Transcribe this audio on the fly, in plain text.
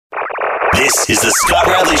This is the Scott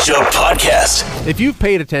Radley Show podcast. If you've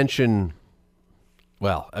paid attention,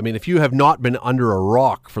 if you have not been under a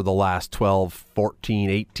rock for the last 12, 14,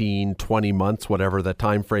 18, 20 months, whatever the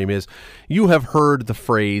time frame is, you have heard the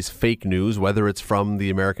phrase fake news, whether it's from the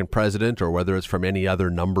American president or whether it's from any other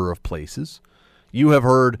number of places. You have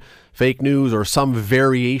heard fake news or some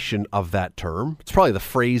variation of that term. It's probably the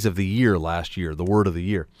phrase of the year last year, the word of the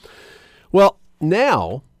year. Well,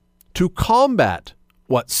 now, to combat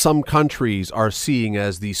what some countries are seeing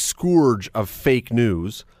as the scourge of fake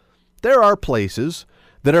news, there are places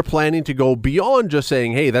that are planning to go beyond just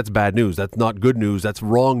saying, hey, that's bad news, that's not good news, that's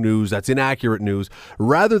wrong news, that's inaccurate news.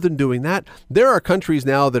 Rather than doing that, there are countries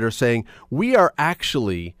now that are saying, we are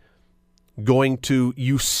actually going to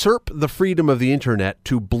usurp the freedom of the internet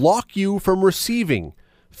to block you from receiving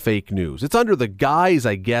fake news. It's under the guise,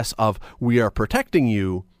 I guess, of we are protecting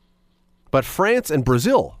you. But France and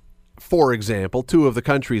Brazil, for example, two of the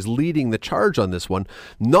countries leading the charge on this one,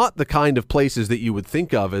 not the kind of places that you would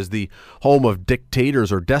think of as the home of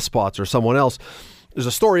dictators or despots or someone else. There's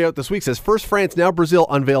a story out this week that says, first France, now Brazil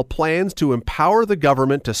unveil plans to empower the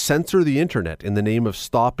government to censor the internet in the name of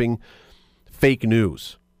stopping fake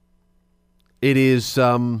news. It is,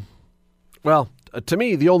 to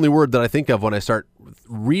me, the only word that I think of when I start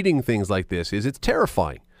reading things like this is it's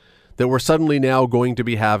terrifying that we're suddenly now going to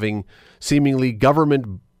be having seemingly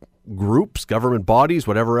government groups, government bodies,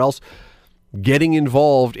 whatever else, getting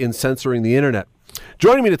involved in censoring the internet.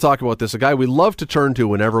 Joining me to talk about this, a guy we love to turn to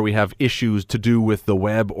whenever we have issues to do with the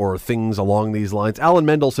web or things along these lines. Alan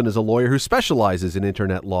Mendelsohn is a lawyer who specializes in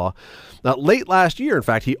internet law. Late last year, in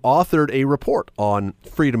fact, he authored a report on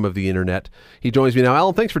freedom of the internet. He joins me now.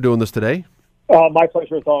 Alan, thanks for doing this today. My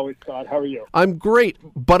pleasure as always, Scott. How are you? I'm great,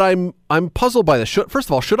 but I'm puzzled by this. First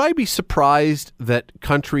of all, should I be surprised that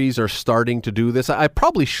countries are starting to do this? I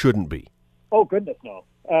probably shouldn't be. Oh, goodness, no.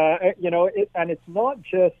 And it's not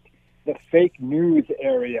just the fake news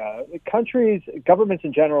area. Countries, governments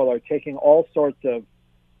in general, are taking all sorts of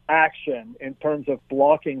action in terms of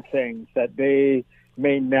blocking things that they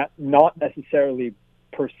may not necessarily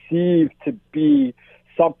perceive to be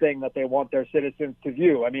something that they want their citizens to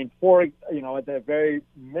view. I mean, at the very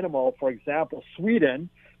minimal, for example, Sweden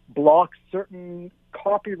blocks certain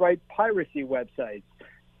copyright piracy websites,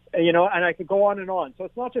 and I could go on and on. So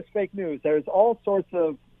it's not just fake news. There's all sorts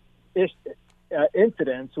of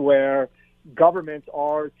incidents where governments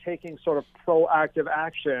are taking sort of proactive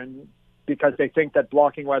action because they think that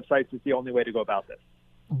blocking websites is the only way to go about this.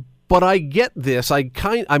 But I get this. I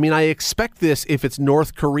expect this if it's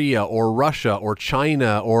North Korea or Russia or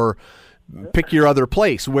China or pick your other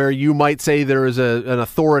place where you might say there is an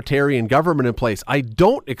authoritarian government in place. I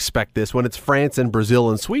don't expect this when it's France and Brazil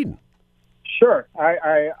and Sweden. Sure.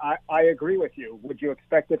 I agree with you. Would you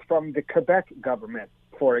expect it from the Quebec government,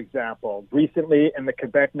 for example? Recently in the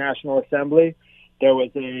Quebec National Assembly, there was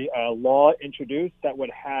a law introduced that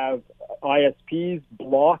would have ISPs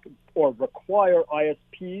block or require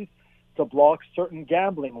ISPs to block certain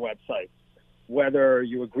gambling websites, whether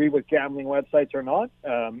you agree with gambling websites or not.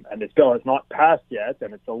 And this bill has not passed yet,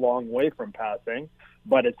 and it's a long way from passing,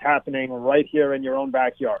 but it's happening right here in your own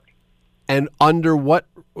backyard. And under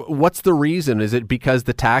what's the reason? Is it because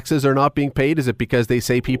the taxes are not being paid? Is it because they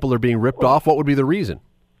say people are being ripped off? What would be the reason?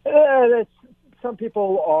 Some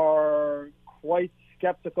people are quite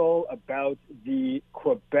skeptical about the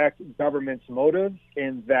Quebec government's motives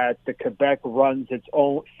in that the Quebec runs its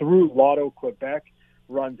own, through Lotto Quebec,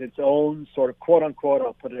 runs its own sort of quote-unquote,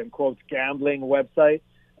 I'll put it in quotes, gambling website,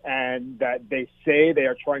 and that they say they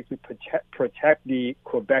are trying to protect the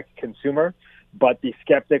Quebec consumer. But the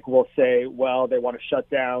skeptic will say, well, they want to shut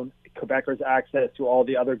down Quebecers' access to all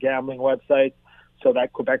the other gambling websites so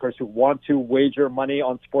that Quebecers who want to wager money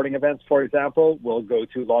on sporting events, for example, will go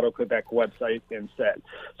to Lotto Quebec website instead.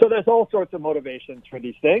 So there's all sorts of motivations for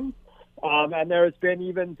these things. And there has been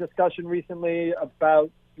even discussion recently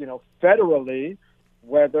about, federally,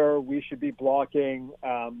 whether we should be blocking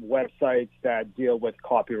websites that deal with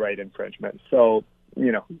copyright infringement. So,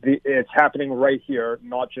 it's happening right here,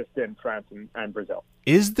 not just in France and Brazil.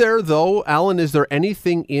 Is there, though, Alan, is there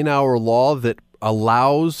anything in our law that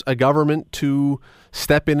allows a government to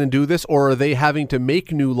step in and do this, or are they having to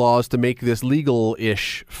make new laws to make this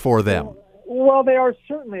legal-ish for them? Well, they are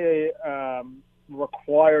certainly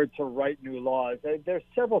required to write new laws. There's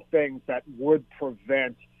several things that would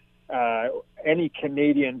prevent any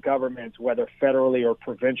Canadian government, whether federally or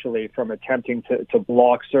provincially, from attempting to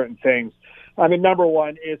block certain things. I mean, number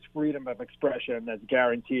one is freedom of expression that's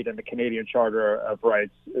guaranteed in the Canadian Charter of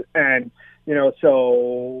Rights. And,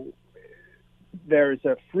 so there's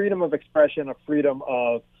a freedom of expression, a freedom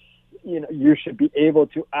of you should be able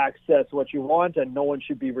to access what you want, and no one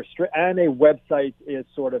should be restricted. And a website is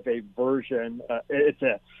sort of a version.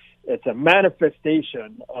 It's a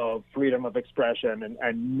manifestation of freedom of expression,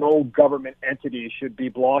 and no government entity should be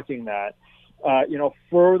blocking that.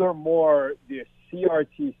 Furthermore, the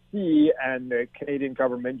CRTC and the Canadian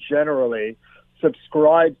government generally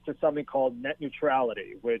subscribes to something called net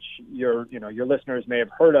neutrality, which your listeners may have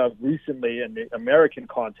heard of recently in the American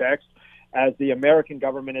context, as the American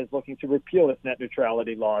government is looking to repeal its net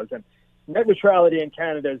neutrality laws. And net neutrality in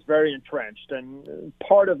Canada is very entrenched, and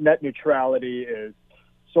part of net neutrality is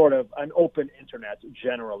sort of an open internet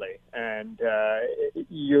generally, and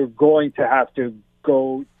you're going to have to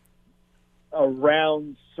go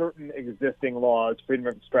around certain existing laws, freedom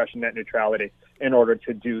of expression, net neutrality, in order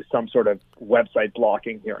to do some sort of website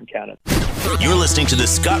blocking here in Canada. You're listening to The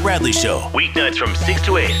Scott Radley Show, weeknights from 6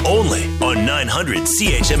 to 8, only on 900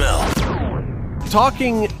 CHML.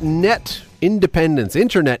 Talking net independence,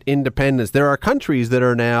 internet independence, there are countries that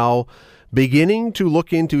are now beginning to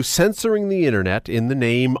look into censoring the internet in the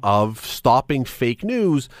name of stopping fake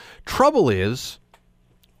news. Trouble is,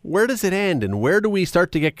 where does it end, and where do we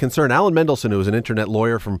start to get concerned? Alan Mendelson, who is an internet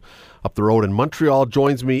lawyer from up the road in Montreal,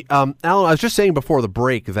 joins me. Alan, I was just saying before the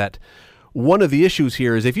break that one of the issues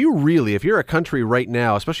here is if you're a country right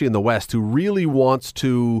now, especially in the West, who really wants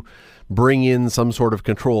to bring in some sort of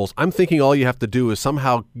controls, I'm thinking all you have to do is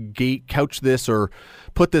somehow couch this or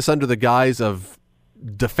put this under the guise of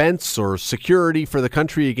defense or security for the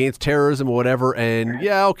country against terrorism or whatever, and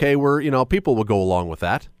people will go along with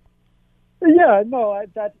that. Yeah, no,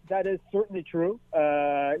 that is certainly true.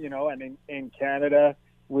 And in Canada,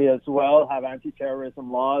 we as well have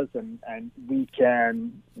anti-terrorism laws, and we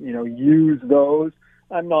can, use those.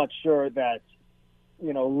 I'm not sure that,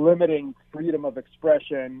 limiting freedom of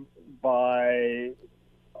expression by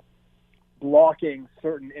blocking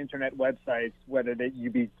certain internet websites, whether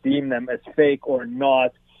you deem them as fake or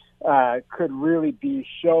not, could really be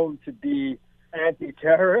shown to be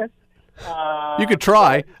anti-terrorist. You could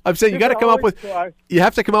try. I'm saying you have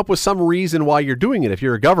to come up with some reason why you're doing it if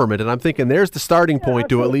you're a government, and I'm thinking there's the starting point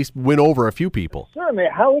to at least win over a few people. Certainly.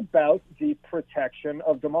 How about the protection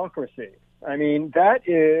of democracy? I mean, that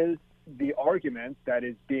is the argument that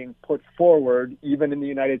is being put forward, even in the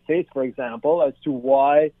United States, for example, as to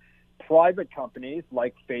why private companies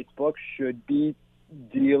like Facebook should be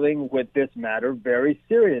dealing with this matter very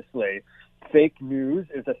seriously. Fake news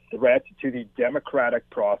is a threat to the democratic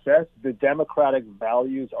process. The democratic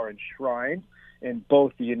values are enshrined in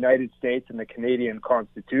both the United States and the Canadian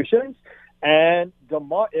constitutions. And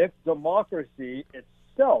if democracy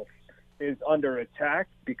itself is under attack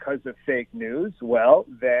because of fake news, well,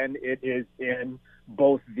 then it is in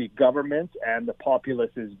both the government and the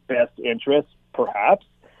populace's best interest, perhaps,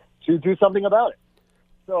 to do something about it.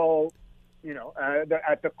 So,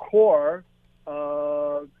 at the core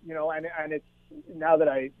of, and it's, now that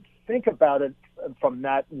I think about it from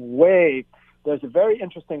that way, there's a very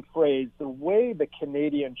interesting phrase. The way the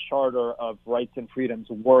Canadian Charter of Rights and Freedoms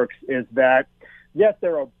works is that, yes,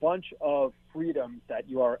 there are a bunch of freedoms that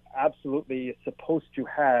you are absolutely supposed to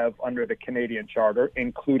have under the Canadian Charter,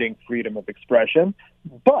 including freedom of expression.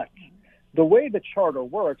 But the way the Charter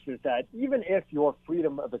works is that even if your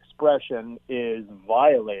freedom of expression is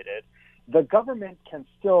violated, the government can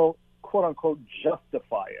still, quote unquote,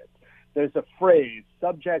 justify it. There's a phrase,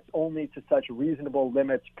 subject only to such reasonable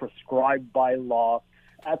limits prescribed by law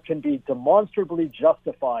as can be demonstrably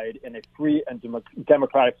justified in a free and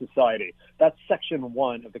democratic society. That's Section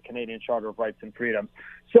 1 of the Canadian Charter of Rights and Freedoms.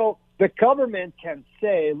 So the government can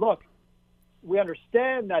say, look, we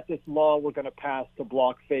understand that this law we're going to pass to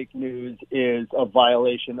block fake news is a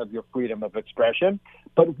violation of your freedom of expression,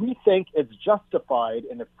 but we think it's justified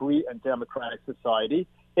in a free and democratic society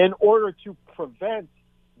in order to prevent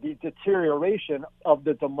the deterioration of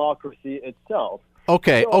the democracy itself.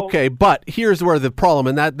 Okay, but here's where the problem,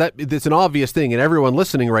 and that it's an obvious thing, and everyone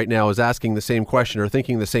listening right now is asking the same question or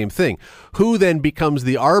thinking the same thing. Who then becomes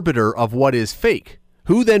the arbiter of what is fake?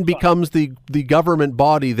 Who then becomes the government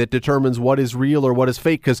body that determines what is real or what is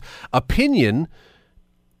fake? Because opinion,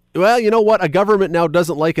 well, you know what? A government now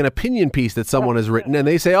doesn't like an opinion piece that someone has written, and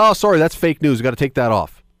they say, oh, sorry, that's fake news. We've got to take that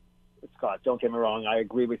off. Scott, don't get me wrong. I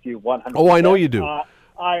agree with you 100%. Oh, I know you do.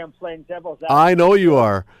 I am playing devil's advocate. I know you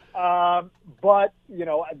are. But,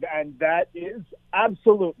 and that is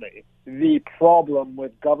absolutely the problem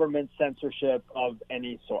with government censorship of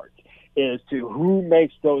any sort, is to who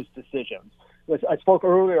makes those decisions. I spoke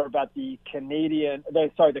earlier about the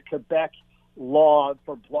Quebec law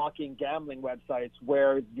for blocking gambling websites,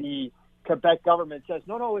 where the Quebec government says,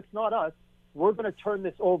 no, it's not us. we're going to turn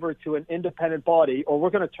this over to an independent body, or we're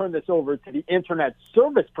going to turn this over to the internet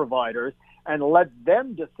service providers and let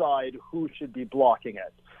them decide who should be blocking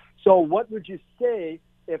it. So what would you say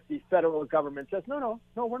if the federal government says, no,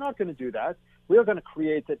 we're not going to do that. We are going to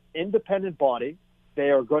create an independent body. They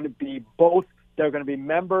are going to be they're going to be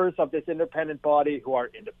members of this independent body who are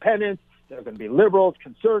independent. They're going to be liberals,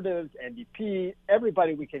 conservatives, NDP,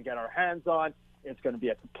 everybody we can get our hands on. It's going to be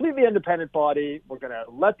a completely independent body. We're going to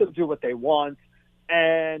let them do what they want,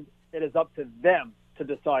 and it is up to them to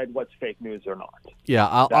decide what's fake news or not. Yeah,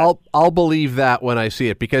 I'll believe that when I see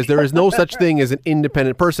it, because there is no such thing as an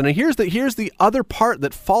independent person. And here's the other part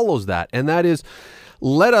that follows that, and that is,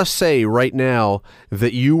 let us say right now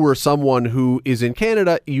that you were someone who is in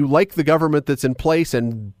Canada, you like the government that's in place,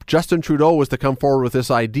 and Justin Trudeau was to come forward with this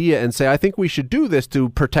idea and say, I think we should do this to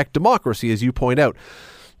protect democracy, as you point out.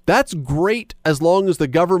 That's great as long as the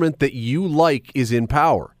government that you like is in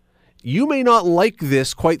power. You may not like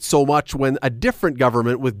this quite so much when a different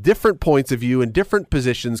government with different points of view and different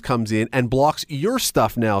positions comes in and blocks your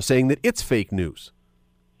stuff now, saying that it's fake news.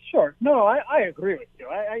 Sure. No, I agree with you.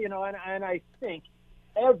 And I think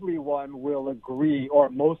everyone will agree, or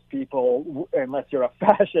most people, unless you're a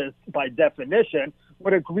fascist by definition,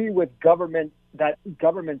 would agree with that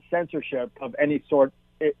government censorship of any sort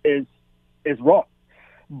is wrong.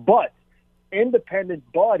 But independent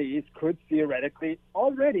bodies could theoretically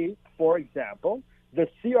already, for example, the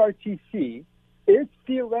CRTC is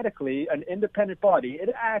theoretically an independent body. It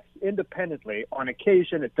acts independently. On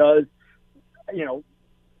occasion, it does,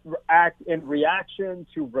 act in reaction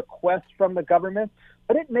to requests from the government,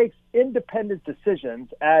 but it makes independent decisions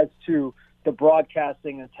as to the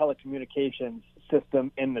broadcasting and telecommunications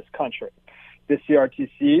system in this country. The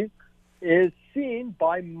CRTC is seen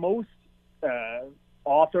by most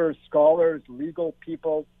authors, scholars, legal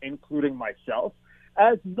people, including myself,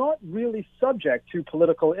 as not really subject to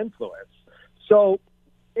political influence. So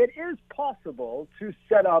it is possible to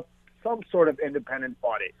set up some sort of independent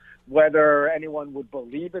body, whether anyone would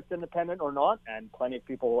believe it's independent or not, and plenty of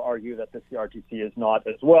people will argue that the CRTC is not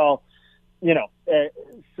as well.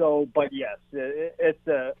 But yes, it's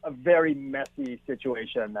a very messy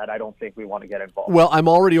situation that I don't think we want to get involved in. Well, I'm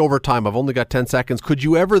already over time. I've only got 10 seconds. Could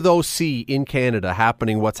you ever, though, see in Canada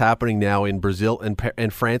what's happening now in Brazil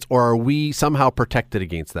and France, or are we somehow protected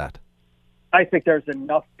against that? I think there's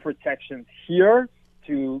enough protections here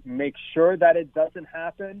to make sure that it doesn't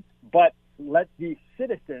happen, but let the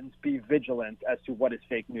citizens be vigilant as to what is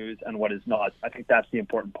fake news and what is not. I think that's the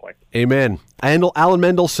important point. Amen. And Alan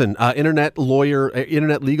Mendelsohn, internet lawyer,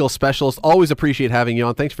 internet legal specialist. Always appreciate having you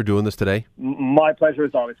on. Thanks for doing this today. My pleasure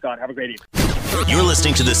as always, Scott. Have a great evening. You're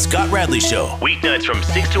listening to The Scott Radley Show, weeknights from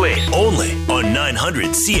 6 to 8, only on 900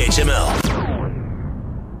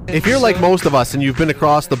 CHML. If you're like most of us and you've been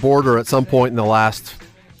across the border at some point in the last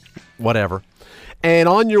whatever, and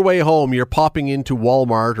on your way home, you're popping into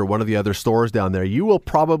Walmart or one of the other stores down there, you will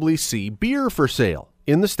probably see beer for sale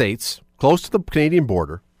in the States, close to the Canadian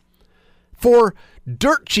border, for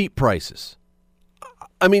dirt cheap prices.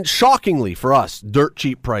 I mean, shockingly for us, dirt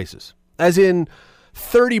cheap prices. As in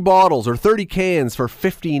 30 bottles or 30 cans for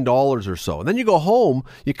 $15 or so. And then you go home,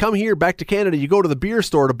 you come here back to Canada, you go to the beer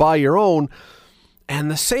store to buy your own,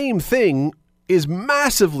 and the same thing is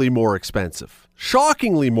massively more expensive.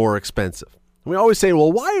 Shockingly more expensive. We always say,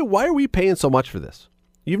 well, why are we paying so much for this?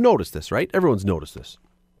 You've noticed this, right? Everyone's noticed this.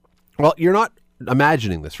 Well, you're not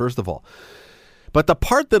imagining this, first of all. But the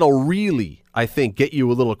part that'll really, I think, get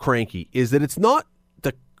you a little cranky is that it's not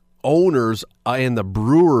the owners and the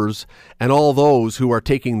brewers and all those who are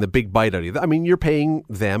taking the big bite out of you. I mean, you're paying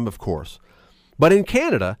them, of course. But in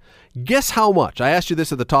Canada, guess how much? I asked you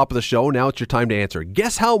this at the top of the show. Now it's your time to answer.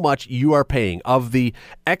 Guess how much you are paying of the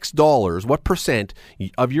X dollars, what percent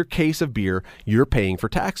of your case of beer you're paying for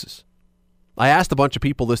taxes? I asked a bunch of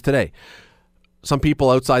people this today. Some people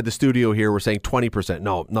outside the studio here were saying 20%.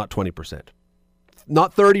 No, not 20%.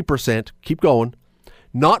 Not 30%. Keep going.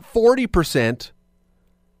 Not 40%.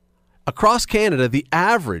 Across Canada, the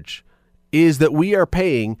average is that we are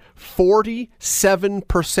paying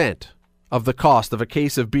 47% of the cost of a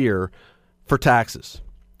case of beer for taxes.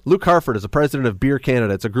 Luke Harford is the president of Beer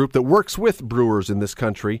Canada. It's a group that works with brewers in this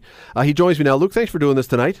country. He joins me now. Luke, thanks for doing this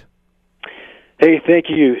tonight. Hey, thank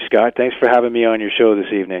you, Scott. Thanks for having me on your show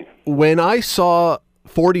this evening. When I saw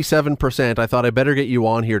 47%, I thought I better get you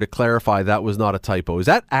on here to clarify that was not a typo. Is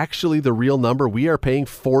that actually the real number? We are paying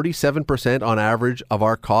 47% on average of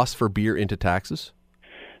our costs for beer into taxes?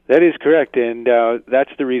 That is correct, and that's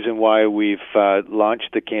the reason why we've launched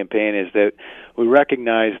the campaign, is that we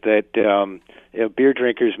recognize that beer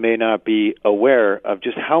drinkers may not be aware of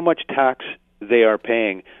just how much tax they are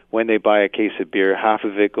paying when they buy a case of beer, half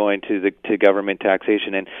of it going to government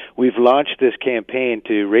taxation. And we've launched this campaign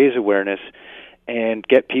to raise awareness and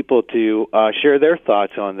get people to share their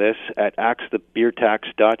thoughts on this at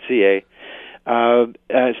axthebeertax.ca.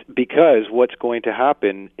 Because what's going to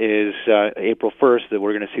happen is April 1st that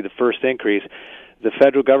we're going to see the first increase. The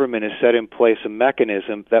federal government has set in place a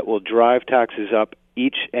mechanism that will drive taxes up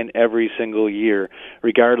each and every single year,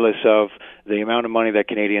 regardless of the amount of money that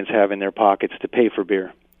Canadians have in their pockets to pay for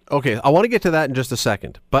beer. Okay, I want to get to that in just a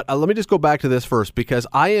second, but let me just go back to this first, because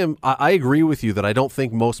I agree with you that I don't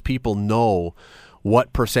think most people know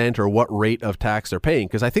what percent or what rate of tax they're paying,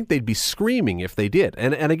 because I think they'd be screaming if they did.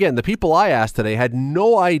 And again, the people I asked today had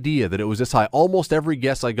no idea that it was this high. Almost every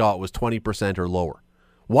guess I got was 20% or lower.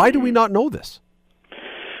 Why do we not know this?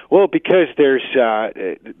 Well, because there's,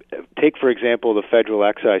 take for example the federal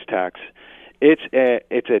excise tax. It's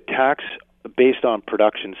a tax based on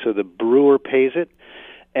production, so the brewer pays it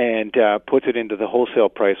and puts it into the wholesale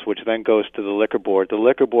price, which then goes to the liquor board. The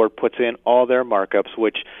liquor board puts in all their markups,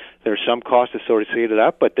 which there's some cost associated with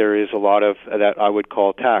that, but there is a lot of that I would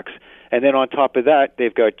call tax. And then on top of that,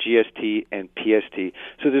 they've got GST and PST.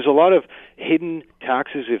 So there's a lot of hidden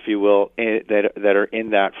taxes, if you will, that are in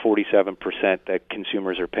that 47% that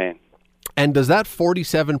consumers are paying. And does that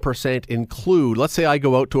 47% include, let's say I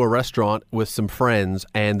go out to a restaurant with some friends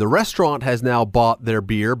and the restaurant has now bought their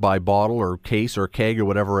beer by bottle or case or keg or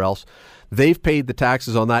whatever else. They've paid the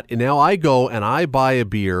taxes on that. And now I go and I buy a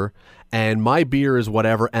beer and my beer is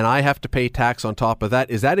whatever and I have to pay tax on top of that.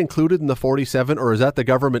 Is that included in the 47 or is that the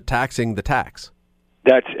government taxing the tax?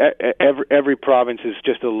 That's every province is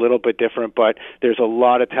just a little bit different, but there's a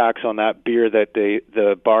lot of tax on that beer that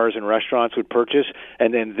the bars and restaurants would purchase,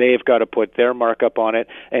 and then they've got to put their markup on it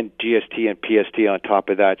and GST and PST on top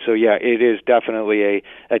of that. So yeah, it is definitely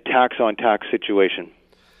a tax on tax situation.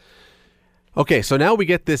 Okay, so now we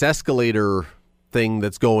get this escalator thing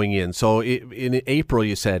that's going in. So in April,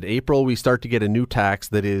 you said, April we start to get a new tax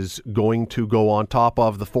that is going to go on top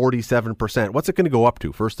of the 47%. What's it going to go up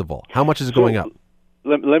to, first of all? How much is it going up?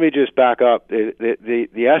 Let me just back up.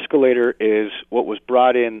 The escalator is what was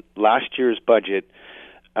brought in last year's budget,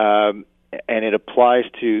 and it applies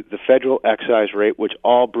to the federal excise rate, which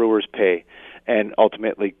all brewers pay, and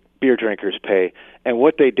ultimately beer drinkers pay. And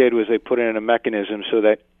what they did was they put in a mechanism so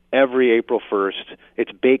that every April 1st,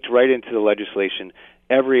 it's baked right into the legislation,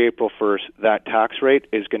 every April 1st, that tax rate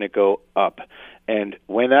is going to go up. And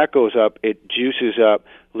when that goes up, it juices up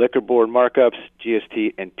liquor board markups,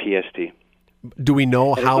 GST, and PST. Do we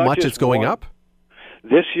know how much it's going up?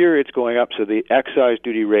 This year it's going up, so the excise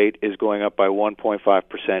duty rate is going up by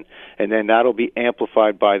 1.5%, and then that'll be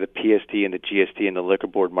amplified by the PST and the GST and the liquor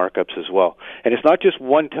board markups as well. And it's not just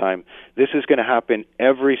one time. This is going to happen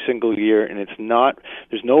every single year, and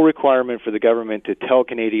there's no requirement for the government to tell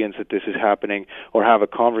Canadians that this is happening or have a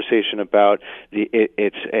conversation about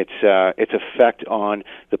its effect on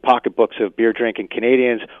the pocketbooks of beer drinking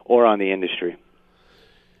Canadians or on the industry.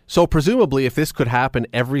 So presumably, if this could happen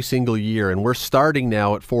every single year, and we're starting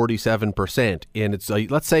now at 47%, and it's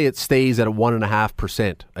let's say it stays at a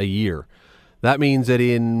 1.5% a year, that means that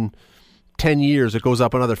in 10 years it goes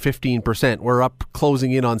up another 15%. We're up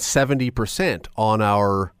closing in on 70% on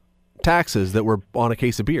our taxes that were on a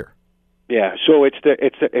case of beer. Yeah, so it's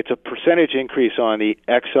a percentage increase on the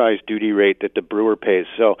excise duty rate that the brewer pays.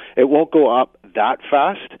 So it won't go up that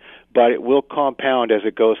fast, but it will compound as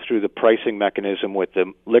it goes through the pricing mechanism with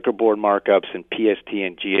the liquor board markups and PST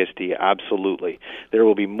and GST. Absolutely. There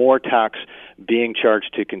will be more tax being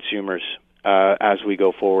charged to consumers as we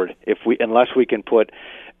go forward, unless we can put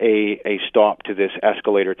a stop to this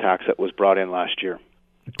escalator tax that was brought in last year,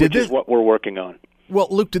 which is what we're working on. Well,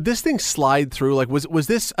 Luke, did this thing slide through? Like, was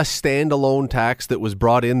this a standalone tax that was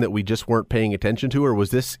brought in that we just weren't paying attention to, or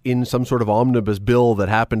was this in some sort of omnibus bill that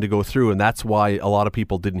happened to go through, and that's why a lot of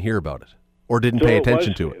people didn't hear about it or didn't pay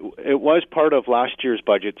attention to it? It was part of last year's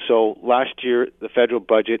budget. So last year, the federal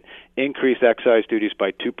budget increased excise duties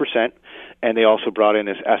by 2%, and they also brought in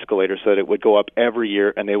this escalator so that it would go up every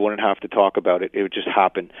year, and they wouldn't have to talk about it. It would just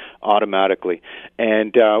happen automatically.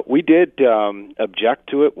 And we did object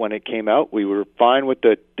to it when it came out. We were fine with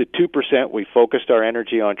the 2%. We focused our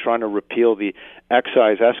energy on trying to repeal the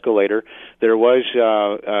excise escalator. There was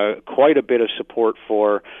quite a bit of support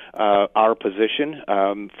for our position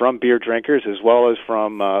from beer drinkers as well as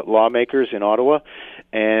from lawmakers in Ottawa.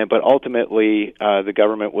 But ultimately, the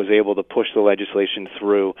government was able to push the legislation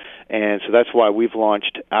through. And so that's why we've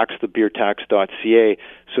launched axthebeertax.ca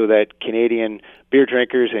so that Canadian beer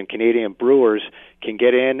drinkers and Canadian brewers can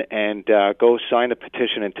get in and go sign a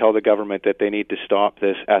petition and tell the government that they need to stop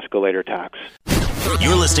this escalator tax.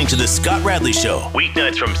 You're listening to The Scott Radley Show,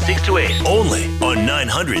 weeknights from 6 to 8, only on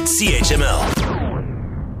 900 CHML.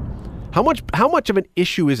 How much of an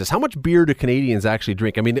issue is this? How much beer do Canadians actually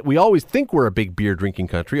drink? I mean, we always think we're a big beer drinking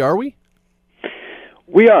country, are we?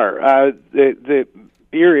 We are. The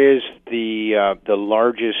beer is the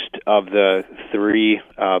largest of the three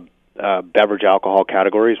beverage alcohol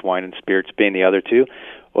categories, wine and spirits being the other two.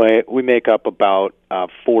 We make up about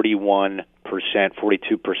 41%,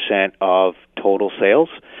 42% of total sales,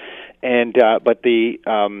 and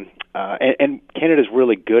Canada's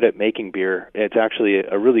really good at making beer. It's actually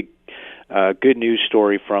a really good news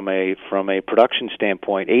story from a production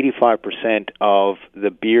standpoint. 85% of the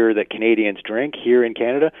beer that Canadians drink here in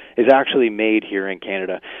Canada is actually made here in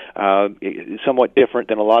Canada. Somewhat different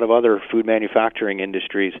than a lot of other food manufacturing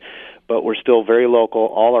industries, but we're still very local.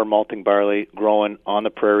 All our malting barley growing on the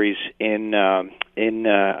prairies in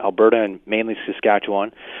Alberta and mainly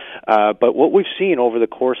Saskatchewan. But what we've seen over the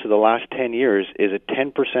course of the last 10 years is a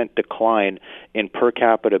 10% decline in per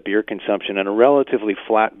capita beer consumption and a relatively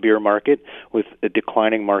flat beer market with a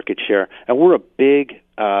declining market share. And we're a big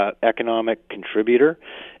economic contributor.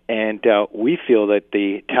 And we feel that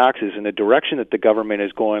the taxes and the direction that the government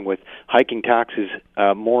is going with hiking taxes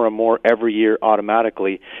more and more every year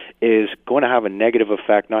automatically is going to have a negative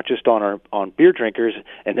effect, not just on beer drinkers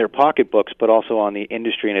and their pocketbooks, but also on the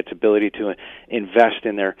industry and its ability to invest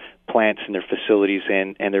in their plants and their facilities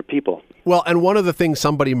and their people. Well, and one of the things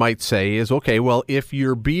somebody might say is, okay, well, if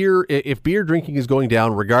beer drinking is going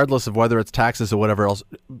down, regardless of whether it's taxes or whatever else,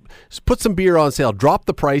 put some beer on sale, drop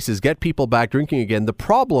the prices, get people back drinking again. The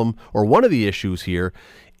problem, or one of the issues here,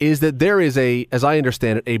 is that there is as I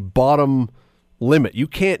understand it, a bottom limit. You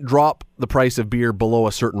can't drop the price of beer below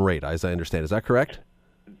a certain rate, as I understand. Is that correct?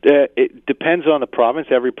 It depends on the province.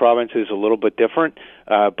 Every province is a little bit different,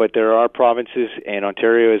 but there are provinces, and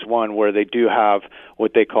Ontario is one, where they do have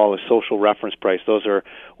what they call a social reference price. Those are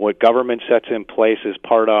what government sets in place as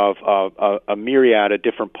part of a myriad of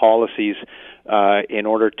different policies in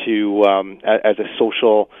order to, as a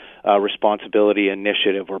social responsibility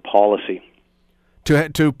initiative or policy.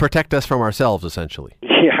 To protect us from ourselves, essentially.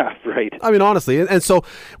 Yeah, right. I mean, honestly, and so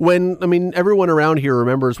everyone around here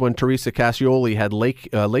remembers when Teresa Cascioli had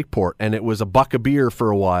Lakeport, and it was $1 a beer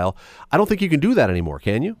for a while. I don't think you can do that anymore,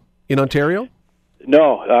 can you? In Ontario?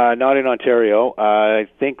 No, not in Ontario. I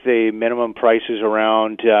think the minimum price is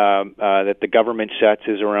around that the government sets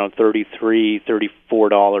is around $33,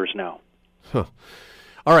 $34 now. Huh.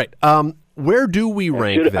 All right. Where do we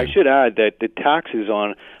rank then? I should add that the taxes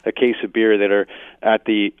on a case of beer that are at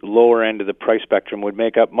the lower end of the price spectrum would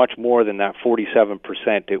make up much more than that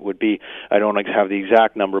 47%. It would be, I don't have the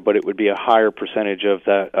exact number, but it would be a higher percentage of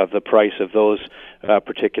the price of those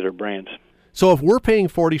particular brands. So if we're paying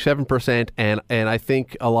 47%, and I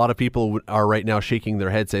think a lot of people are right now shaking their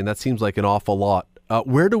head saying that seems like an awful lot,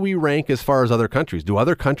 where do we rank as far as other countries? Do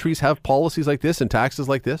other countries have policies like this and taxes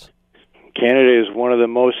like this? Canada is one of the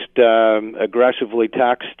most aggressively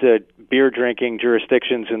taxed beer drinking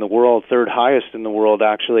jurisdictions in the world, third highest in the world,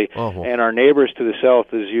 actually. Oh. And our neighbors to the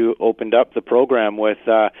south, as you opened up the program with,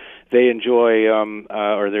 they enjoy,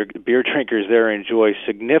 or their beer drinkers there enjoy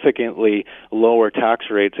significantly lower tax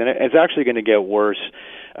rates. And it's actually going to get worse.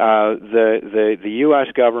 The U.S.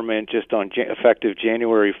 government, just on effective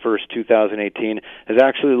January 1st, 2018, has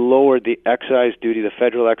actually lowered the excise duty, the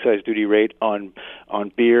federal excise duty rate on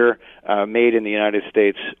beer made in the United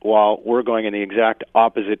States, while we're going in the exact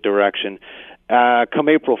opposite direction. Come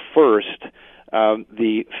April 1st,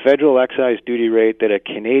 the federal excise duty rate that a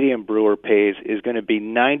Canadian brewer pays is going to be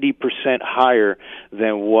 90% higher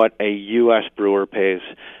than what a U.S. brewer pays.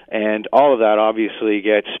 And all of that obviously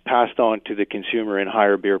gets passed on to the consumer in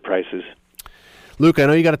higher beer prices. Luke, I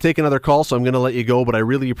know you got to take another call, so I'm going to let you go, but I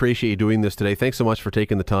really appreciate you doing this today. Thanks so much for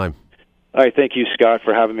taking the time. All right, thank you, Scott,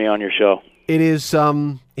 for having me on your show. It is,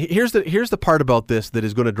 here's the part about this that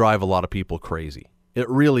is going to drive a lot of people crazy. It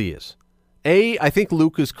really is. I think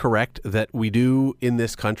Luke is correct that we do in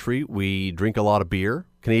this country, we drink a lot of beer.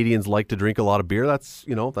 Canadians like to drink a lot of beer. That's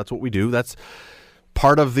what we do. That's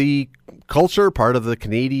part of the culture, part of the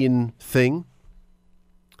Canadian thing.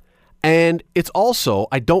 And it's also,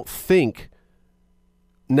 I don't think,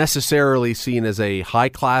 necessarily seen as a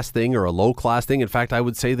high-class thing or a low-class thing. In fact, I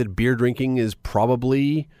would say that beer drinking is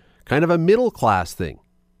probably kind of a middle-class thing.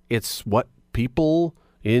 It's what people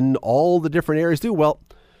in all the different areas do. Well,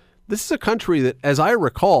 this is a country that, as I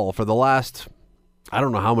recall, for the last, I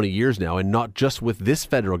don't know how many years now, and not just with this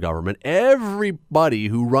federal government, everybody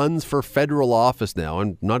who runs for federal office now,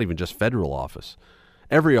 and not even just federal office,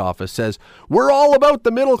 every office says, we're all about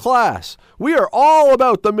the middle class. We are all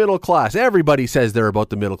about the middle class. Everybody says they're about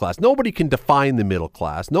the middle class. Nobody can define the middle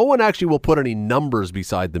class. No one actually will put any numbers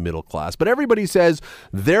beside the middle class, but everybody says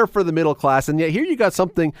they're for the middle class. And yet here you got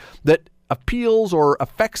something that appeals or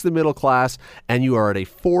affects the middle class, and you are at a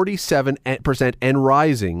 47% and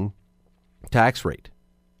rising tax rate.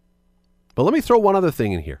 But let me throw one other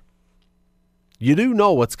thing in here. You do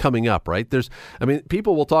know what's coming up, right?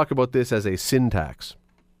 People will talk about this as a sin tax.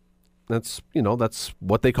 That's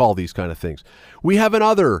what they call these kind of things. We have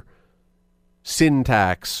another sin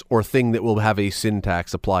tax or thing that will have a sin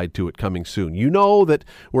tax applied to it coming soon. You know that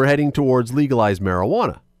we're heading towards legalized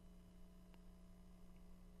marijuana.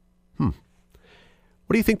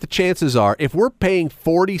 What do you think the chances are if we're paying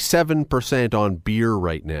 47% on beer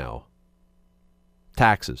right now,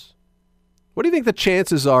 taxes? What do you think the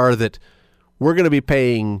chances are that we're going to be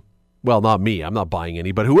paying, well, not me, I'm not buying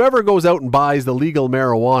any, but whoever goes out and buys the legal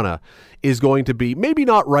marijuana is going to be, maybe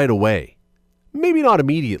not right away, maybe not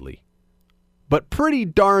immediately, but pretty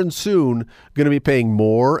darn soon going to be paying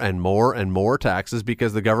more and more and more taxes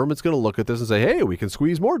because the government's going to look at this and say, hey, we can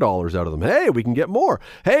squeeze more dollars out of them. Hey, we can get more.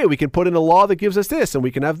 Hey, we can put in a law that gives us this and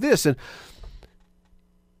we can have this. And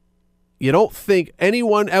you don't think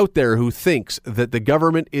anyone out there who thinks that the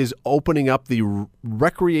government is opening up the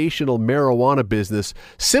recreational marijuana business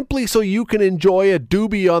simply so you can enjoy a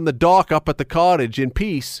doobie on the dock up at the cottage in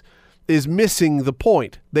peace is missing the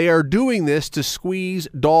point. They are doing this to squeeze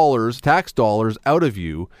dollars, tax dollars out of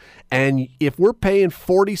you. And if we're paying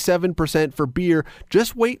 47% for beer,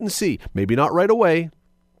 just wait and see. Maybe not right away.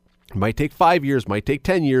 It might take 5 years, might take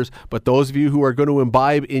 10 years. But those of you who are going to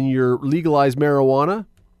imbibe in your legalized marijuana,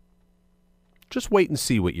 just wait and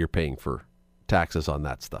see what you're paying for taxes on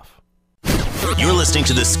that stuff. You're listening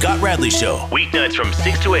to The Scott Radley Show, weeknights from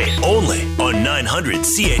 6 to 8, only on 900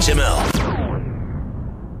 CHML.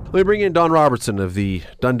 Let me bring in Don Robertson of the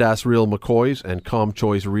Dundas Real McCoys and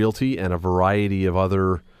ComChoice Realty and a variety of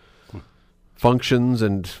other functions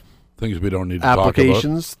and things we don't need to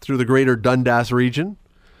applications talk about through the greater Dundas region.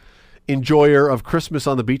 Enjoyer of Christmas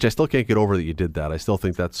on the beach. I still can't get over that you did that. I still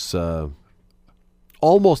think that's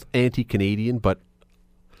almost anti-Canadian, but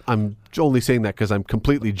I'm only saying that because I'm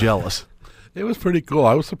completely jealous. It was pretty cool.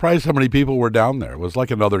 I was surprised how many people were down there. It was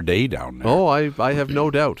like another day down there. Oh, I have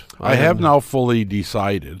no doubt. I have now fully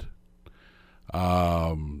decided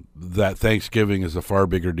that Thanksgiving is a far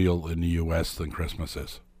bigger deal in the U.S. than Christmas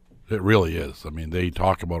is. It really is. I mean, they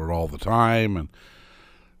talk about it all the time, and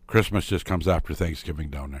Christmas just comes after Thanksgiving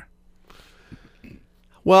down there.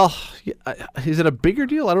 Well, is it a bigger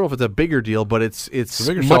deal? I don't know if it's a bigger deal, but it's a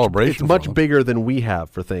bigger celebration. It's much bigger than we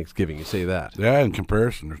have for Thanksgiving. You say that? Yeah, in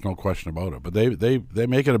comparison, there's no question about it. But they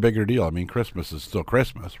make it a bigger deal. I mean, Christmas is still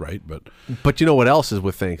Christmas, right? But you know what else is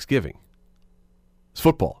with Thanksgiving? It's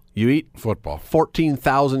football. You eat football.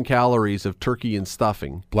 14,000 calories of turkey and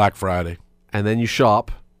stuffing. Black Friday, and then you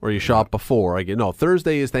shop. Or you shop before.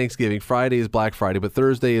 Thursday is Thanksgiving, Friday is Black Friday, but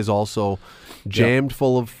Thursday is also jammed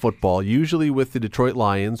full of football, usually with the Detroit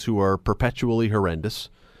Lions, who are perpetually horrendous.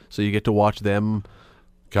 So you get to watch them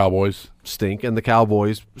Cowboys stink, and the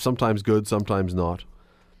Cowboys, sometimes good, sometimes not.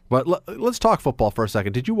 But let's talk football for a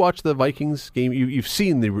second. Did you watch the Vikings game? You've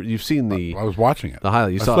seen the I was watching it. The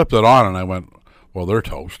highlight. I flipped it on and I went, well, they're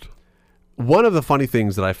toast. One of the funny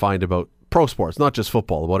things that I find about pro sports, not just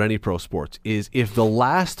football, about any pro sports, is if the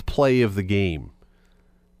last play of the game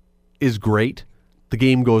is great, the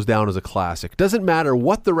game goes down as a classic. Doesn't matter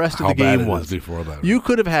what the rest of the game was. Before that. You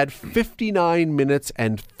could have had 59 minutes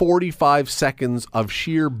and 45 seconds of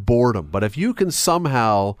sheer boredom, but if you can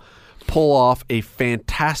somehow pull off a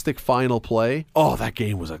fantastic final play, that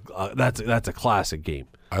game was that's a classic game.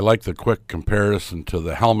 I like the quick comparison to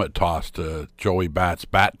the helmet toss to Joey Bat's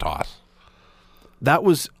bat toss. That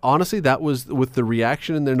was with the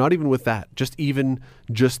reaction in there, not even with that, just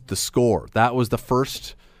the score. That was the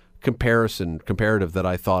first comparative that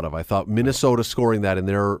I thought of. I thought Minnesota scoring that in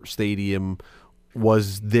their stadium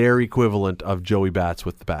was their equivalent of Joey Bats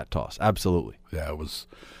with the bat toss. Absolutely. Yeah, it was.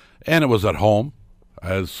 And it was at home,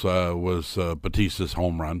 as was Batista's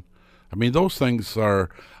home run. I mean, those things I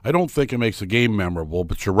don't think it makes a game memorable,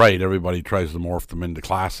 but you're right. Everybody tries to morph them into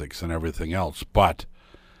classics and everything else, but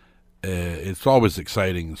it's always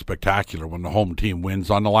exciting and spectacular when the home team wins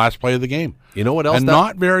on the last play of the game. You know what else? And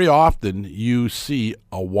not very often you see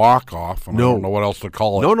a walk-off, and I don't know what else to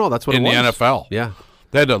call it. No, that's what it was. In the NFL. Yeah.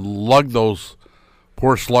 They had to lug those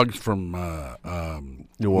poor slugs from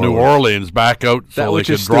New Orleans back out so they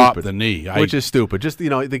could drop the knee. Which is stupid. Just,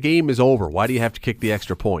 the game is over. Why do you have to kick the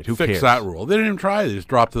extra point? Who cares? Fix that rule. They didn't even try. They just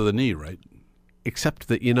dropped to the knee, right? Except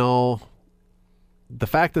that, the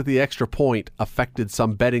fact that the extra point affected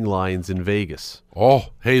some betting lines in Vegas. Oh,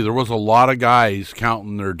 hey, there was a lot of guys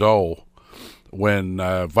counting their dough when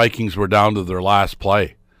Vikings were down to their last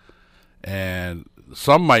play. And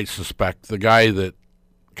some might suspect the guy that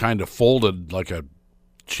kind of folded like a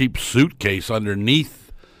cheap suitcase underneath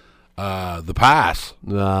the pass.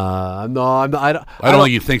 No, I don't think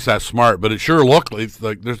he thinks that's smart, but it sure looked like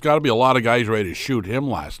there's got to be a lot of guys ready to shoot him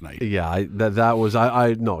last night. Yeah,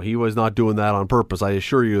 no, he was not doing that on purpose. I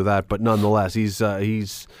assure you of that. But nonetheless, he's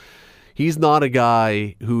not a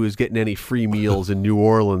guy who is getting any free meals in New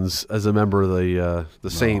Orleans as a member of the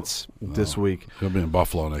Saints this week. He'll be in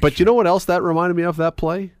Buffalo next But year. you know what else that reminded me of, that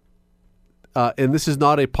play? And this is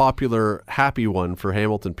not a popular, happy one for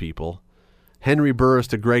Hamilton people. Henry Burris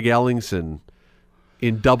to Greg Ellingson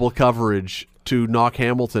in double coverage to knock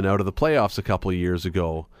Hamilton out of the playoffs a couple of years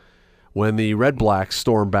ago when the Red Blacks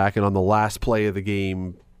stormed back and on the last play of the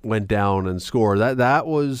game went down and scored. That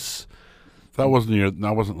wasn't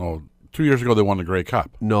 2 years ago they won the Grey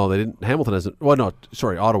Cup. No, they didn't. Hamilton hasn't. Well, no,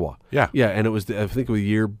 sorry, Ottawa. Yeah. Yeah, and it was, I think it was a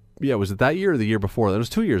year. Yeah, was it that year or the year before? That was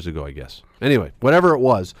 2 years ago, I guess. Anyway, whatever it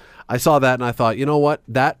was, I saw that and I thought, you know what?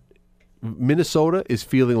 That Minnesota is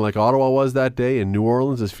feeling like Ottawa was that day, and New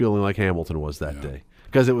Orleans is feeling like Hamilton was that day,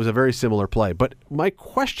 because it was a very similar play. But my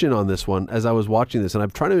question on this one, as I was watching this, and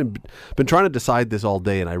I've been trying to decide this all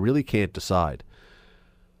day, and I really can't decide.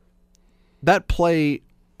 That play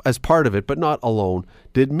as part of it, but not alone,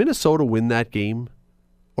 did Minnesota win that game,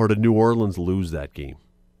 or did New Orleans lose that game?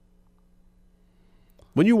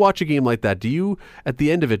 When you watch a game like that, do you, at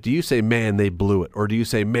the end of it, do you say, man, they blew it? Or do you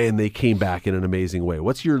say, man, they came back in an amazing way?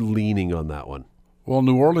 What's your leaning on that one? Well,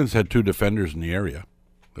 New Orleans had two defenders in the area.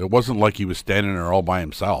 It wasn't like he was standing there all by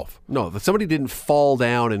himself. No, somebody didn't fall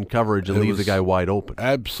down in coverage and leave the guy wide open.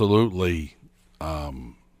 Absolutely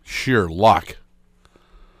sheer luck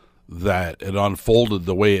that it unfolded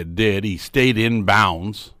the way it did. He stayed in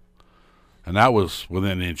bounds, and that was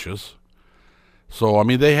within inches. So, I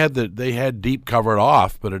mean, they had deep covered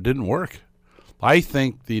off, but it didn't work. I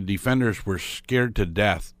think the defenders were scared to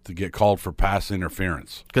death to get called for pass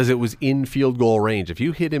interference. Because it was in field goal range. If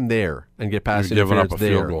you hit him there and get pass You're giving interference up a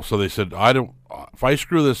field goal. So they said, if I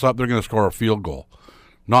screw this up, they're going to score a field goal.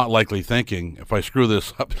 Not likely thinking, if I screw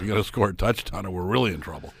this up, they're going to score a touchdown and we're really in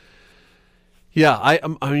trouble. Yeah,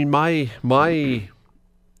 I mean, my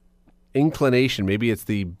inclination, maybe it's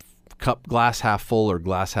the cup glass half full or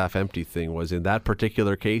glass half empty thing, was in that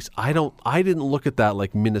particular case, I didn't look at that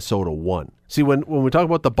like Minnesota won. See, when we talk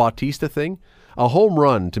about the Bautista thing, a home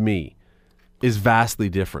run to me is vastly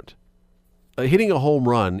different. Hitting a home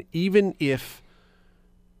run, even if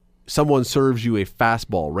someone serves you a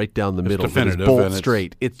fastball right down the middle, it's bolt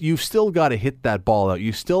straight, you've still got to hit that ball out.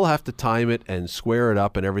 You still have to time it and square it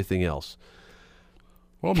up and everything else.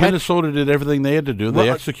 Well, Minnesota did everything they had to do. They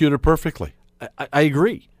executed perfectly. I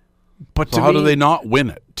agree. But so how do they not win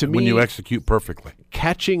it when you execute perfectly?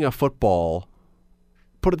 Catching a football,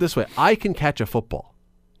 put it this way, I can catch a football.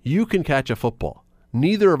 You can catch a football.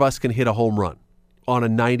 Neither of us can hit a home run on a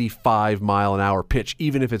 95-mile-an-hour pitch,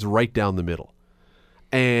 even if it's right down the middle.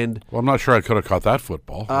 And I'm not sure I could have caught that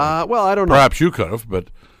football. Well, I don't know. Perhaps you could have, but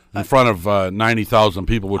in front of 90,000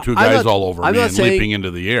 people with two guys all over me and leaping into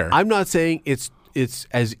the air. I'm not saying it's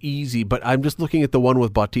as easy, but I'm just looking at the one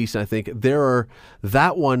with Bautista. I think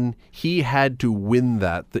that one, he had to win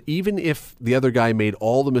that. Even if the other guy made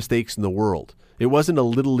all the mistakes in the world, it wasn't a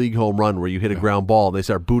little league home run where you hit a ground ball and they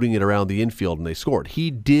start booting it around the infield and they scored.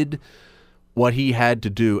 He did what he had to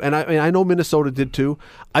do, and I know Minnesota did too.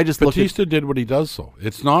 Bautista did what he does. So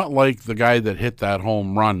it's not like the guy that hit that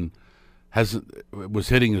home run was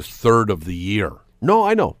hitting his third of the year. No,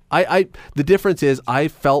 I know. The difference is I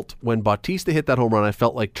felt when Bautista hit that home run, I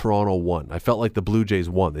felt like Toronto won. I felt like the Blue Jays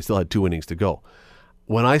won. They still had 2 innings to go.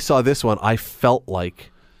 When I saw this one, I felt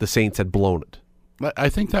like the Saints had blown it. I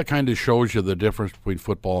think that kind of shows you the difference between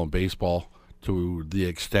football and baseball to the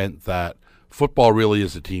extent that football really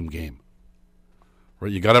is a team game.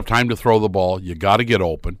 Right? You got to have time to throw the ball. You got to get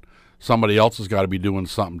open. Somebody else has got to be doing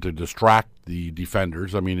something to distract the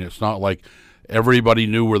defenders. I mean, it's not like everybody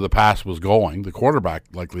knew where the pass was going. The quarterback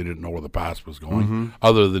likely didn't know where the pass was going,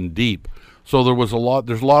 other than deep. So there's a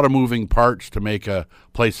lot of moving parts to make a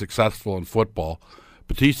play successful in football.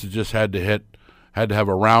 Bautista just had to have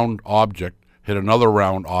a round object, hit another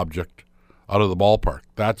round object out of the ballpark.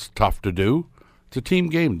 That's tough to do. It's a team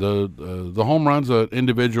game. The home run's an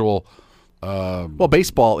individual. Well,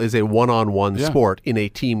 baseball is a one-on-one sport in a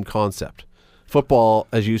team concept. Football,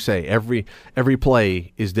 as you say, every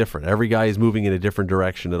play is different. Every guy is moving in a different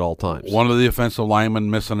direction at all times. One of the offensive linemen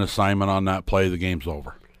miss an assignment on that play, the game's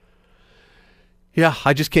over. Yeah,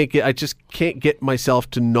 I just can't get myself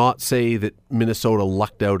to not say that Minnesota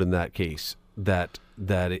lucked out in that case.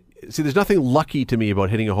 See, there's nothing lucky to me about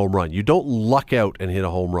hitting a home run. You don't luck out and hit a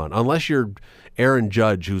home run unless you're Aaron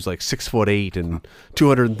Judge, who's like 6'8" and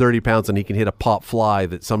 230 pounds, and he can hit a pop fly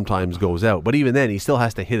that sometimes goes out. But even then, he still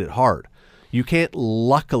has to hit it hard. You can't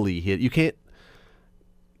luckily hit. You can't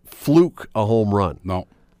fluke a home run. No.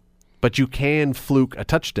 But you can fluke a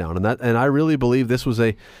touchdown, and I really believe this was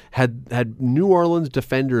had New Orleans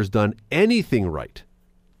defenders done anything right.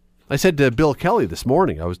 I said to Bill Kelly this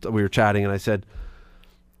morning, we were chatting, and I said,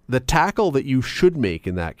 the tackle that you should make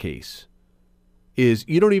in that case is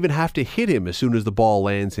you don't even have to hit him as soon as the ball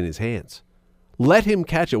lands in his hands. Let him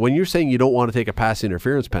catch it. When you're saying you don't want to take a pass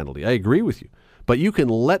interference penalty, I agree with you, but you can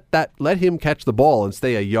let him catch the ball and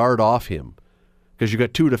stay a yard off him because you've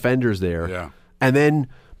got two defenders there, and then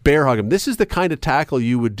bear hug him. This is the kind of tackle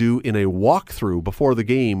you would do in a walkthrough before the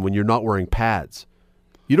game when you're not wearing pads.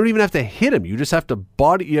 You don't even have to hit him. You just have to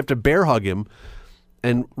you have to bear hug him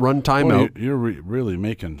and run timeout. You're really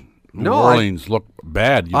making New Orleans look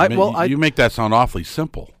bad. You make that sound awfully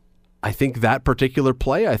simple. I think that particular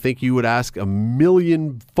play, I think you would ask a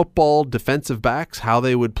million football defensive backs how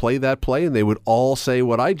they would play that play, and they would all say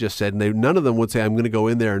what I just said, and none of them would say, I'm going to go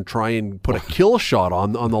in there and try and put a kill shot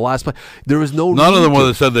on the last play. There was no None of them would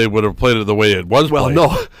have said they would have played it the way it was played. Well,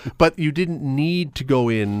 no, but you didn't need to go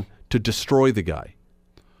in to destroy the guy.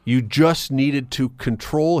 You just needed to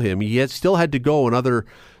control him. He still had to go another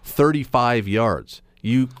 35 yards.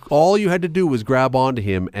 All you had to do was grab onto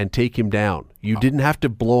him and take him down. You didn't have to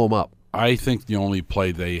blow him up. I think the only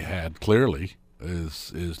play they had clearly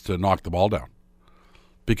is to knock the ball down.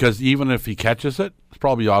 Because even if he catches it, it's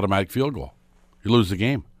probably automatic field goal. You lose the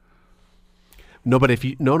game. No, but if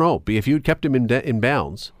you had kept him in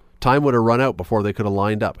bounds, time would have run out before they could have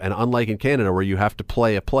lined up. And unlike in Canada where you have to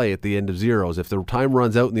play a play at the end of zeros, if the time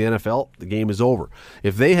runs out in the NFL, the game is over.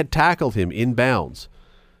 If they had tackled him in bounds,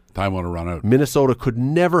 time would have run out. Minnesota could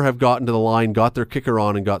never have gotten to the line, got their kicker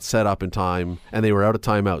on, and got set up in time, and they were out of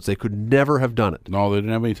timeouts. They could never have done it. No, they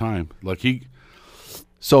didn't have any time. I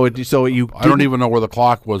don't even know where the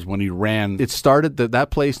clock was when he ran. It started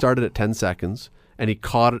that play started at 10 seconds, and he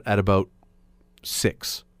caught it at about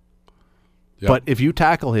 6. Yep. But if you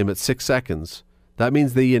tackle him at 6 seconds, that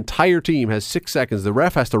means the entire team has 6 seconds. The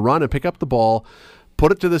ref has to run and pick up the ball,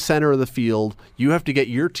 put it to the center of the field. You have to get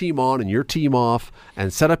your team on and your team off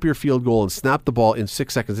and set up your field goal and snap the ball in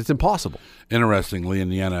 6 seconds. It's impossible. Interestingly, in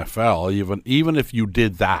the NFL, even if you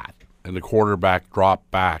did that and the quarterback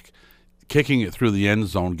dropped back, kicking it through the end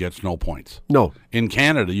zone gets no points. No. In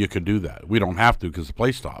Canada, you could do that. We don't have to because the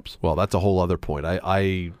play stops. Well, that's a whole other point.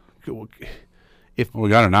 We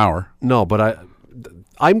got an hour. No, but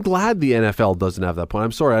I'm glad the NFL doesn't have that point.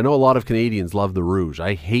 I'm sorry. I know a lot of Canadians love the Rouge.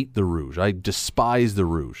 I hate the Rouge. I despise the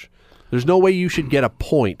Rouge. There's no way you should get a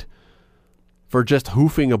point for just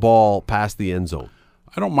hoofing a ball past the end zone.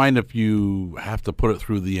 I don't mind if you have to put it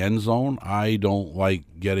through the end zone. I don't like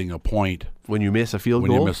getting a point when you miss a field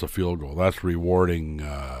goal. When you miss a field goal, that's rewarding.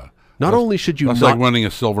 Not only should you that's like winning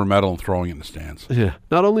a silver medal and throwing it in the stands. Yeah.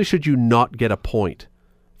 Not only should you not get a point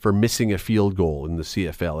for missing a field goal in the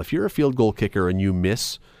CFL. If you're a field goal kicker and you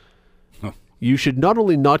miss, you should not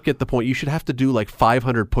only not get the point, you should have to do like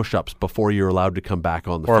 500 push-ups before you're allowed to come back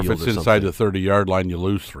on the field. Or if it's inside the 30-yard line, you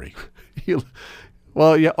lose 3.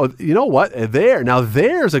 Well, yeah. You know what?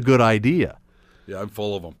 There's a good idea. Yeah, I'm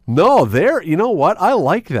full of them. No, you know what? I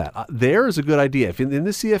like that. There is a good idea. If in the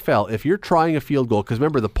CFL, if you're trying a field goal, because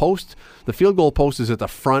remember the field goal post is at the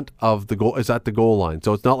front of the goal, is at the goal line.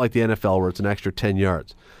 So it's not like the NFL where it's an extra 10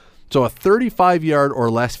 yards. So a 35-yard or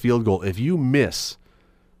less field goal, if you miss,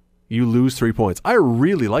 you lose 3 points. I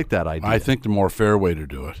really like that idea. I think the more fair way to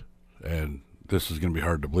do it, and this is going to be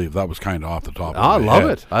hard to believe, that was kind of off the top of my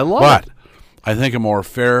head. I love it. But I think a more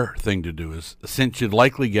fair thing to do is, since you'd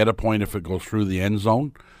likely get a point if it goes through the end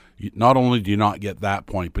zone, not only do you not get that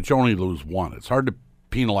point, but you only lose 1. It's hard to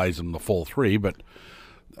penalize them the full 3, but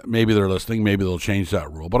maybe they're listening. Maybe they'll change that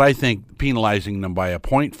rule. But I think penalizing them by a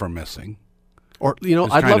point for missing is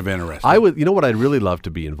kind of interesting. You know what I'd really love to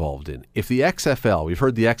be involved in? If the XFL, we've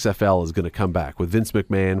heard the XFL is going to come back with Vince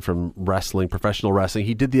McMahon from wrestling, professional wrestling.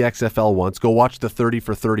 He did the XFL once. Go watch the 30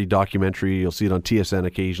 for 30 documentary. You'll see it on TSN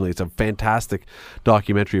occasionally. It's a fantastic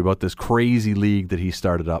documentary about this crazy league that he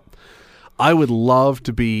started up. I would love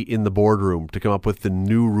to be in the boardroom to come up with the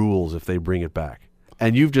new rules if they bring it back.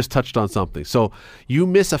 And you've just touched on something. So you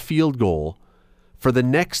miss a field goal for the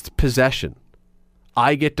next possession.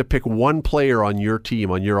 I get to pick one player on your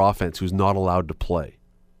team, on your offense, who's not allowed to play.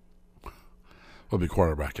 We'll be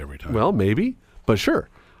quarterback every time. Well, maybe, but sure.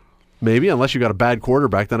 Maybe, unless you got a bad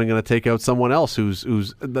quarterback, then I'm going to take out someone else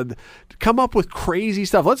who's come up with crazy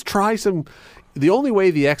stuff. Let's try some. The only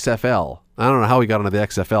way the XFL, I don't know how we got into the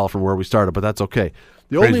XFL from where we started, but that's okay.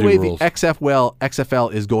 The Crazy only way rules. the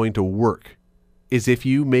XFL is going to work is if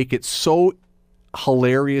you make it so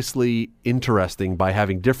hilariously interesting by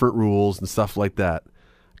having different rules and stuff like that.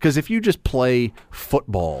 Because if you just play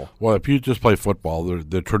football... Well, if you just play football,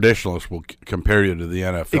 the traditionalists will compare you to the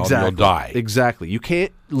NFL. Exactly. And you'll die. Exactly. You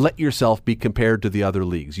can't let yourself be compared to the other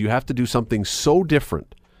leagues. You have to do something so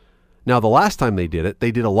different. Now, the last time they did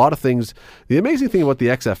a lot of things. The amazing thing about the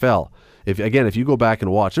XFL, if you go back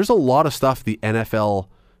and watch, there's a lot of stuff the NFL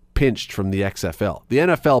pinched from the XFL. The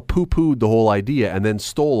NFL poo-pooed the whole idea and then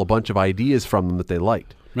stole a bunch of ideas from them that they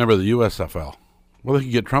liked. Remember the USFL? Well, they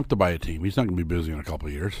could get Trump to buy a team. He's not going to be busy in a couple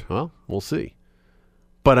of years. Well, we'll see.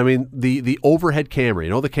 But, I mean, the overhead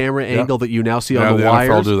camera, the camera angle that you now see on the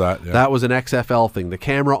wires? NFL do that. Yeah. That was an XFL thing. The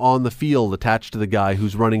camera on the field attached to the guy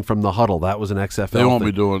who's running from the huddle, that was an XFL thing. They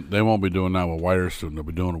won't be doing that with wires soon. They'll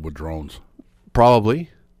be doing it with drones.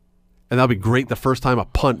 Probably. And that'll be great the first time a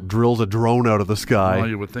punt drills a drone out of the sky. Well,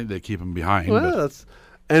 you would think they'd keep him behind. Well,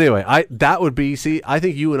 anyway, I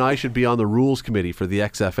think you and I should be on the rules committee for the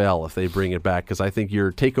XFL if they bring it back, because I think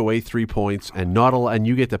you take away 3 points and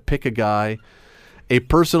you get to pick a guy.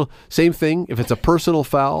 Same thing, if it's a personal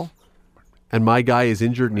foul and my guy is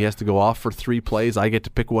injured and he has to go off for 3 plays, I get to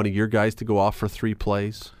pick one of your guys to go off for 3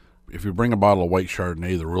 plays. If you bring a bottle of white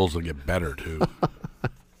Chardonnay, the rules will get better too.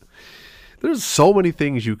 There's so many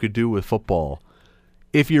things you could do with football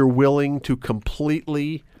if you're willing to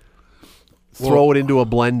completely throw it into a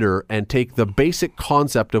blender and take the basic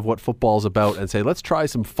concept of what football's about and say, let's try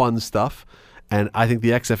some fun stuff. And I think the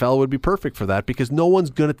XFL would be perfect for that, because no one's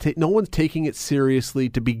taking it seriously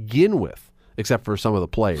to begin with, except for some of the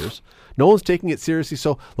players. No one's taking it seriously,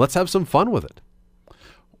 so let's have some fun with it.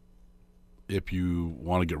 If you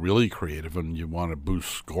want to get really creative and you want to boost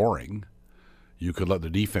scoring, you could let the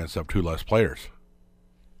defense have 2 less players.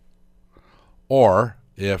 Or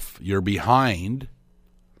if you're behind,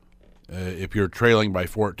 if you're trailing by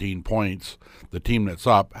 14 points, the team that's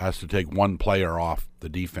up has to take 1 player off the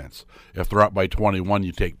defense. If they're up by 21,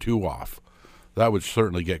 you take 2 off. That would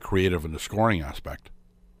certainly get creative in the scoring aspect.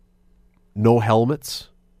 No helmets?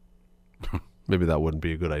 Maybe that wouldn't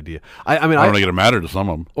be a good idea. I don't think it'll matter to some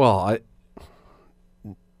of them. Well,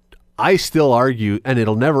 I still argue, and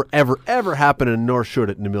it'll never, ever, ever happen, and nor should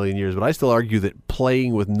it in a million years, but I still argue that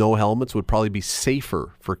playing with no helmets would probably be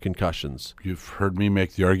safer for concussions. You've heard me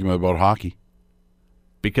make the argument about hockey.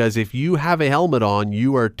 Because if you have a helmet on,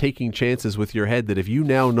 you are taking chances with your head that if you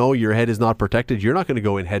now know your head is not protected, you're not going to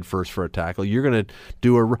go in head first for a tackle. You're going to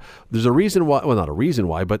do there's a reason why, well, not a reason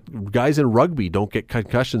why, but guys in rugby don't get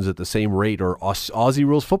concussions at the same rate, or Aussie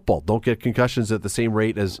rules football don't get concussions at the same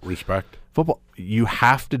rate as respect football. You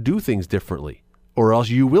have to do things differently, or else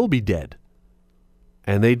you will be dead.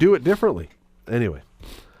 And they do it differently. Anyway,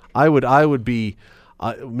 I would be,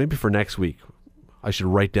 maybe for next week, I should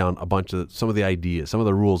write down some of the ideas, some of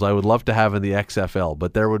the rules I would love to have in the XFL,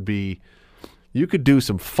 but you could do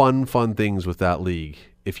some fun things with that league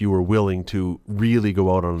if you were willing to really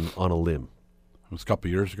go out on a limb. It was a couple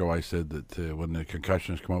of years ago I said that when the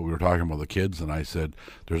concussions come out, we were talking about the kids, and I said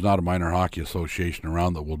there's not a minor hockey association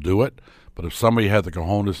around that will do it, but if somebody had the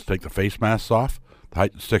cojones to take the face masks off, the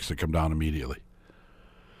height and sticks would come down immediately.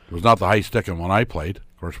 It was not the high stick when I played.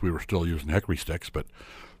 Of course, we were still using hickory sticks, but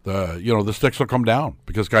the sticks will come down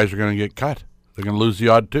because guys are going to get cut. They're going to lose the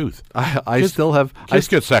odd tooth. I still have. Kids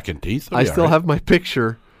get second teeth. I still have my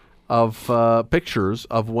pictures of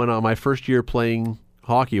when on my first year playing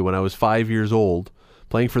hockey when I was 5 years old,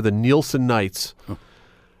 playing for the Nielsen Knights,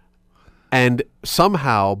 and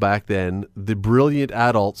somehow back then the brilliant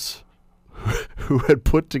adults who had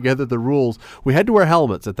put together the rules. We had to wear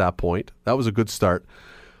helmets at that point. That was a good start,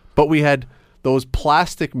 but we had those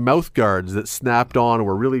plastic mouth guards that snapped on and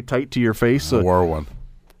were really tight to your face. I wore one.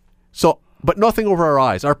 So, but nothing over our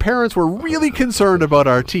eyes. Our parents were really concerned about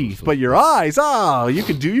our teeth, but your eyes, you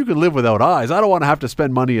can live without eyes. I don't want to have to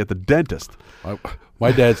spend money at the dentist.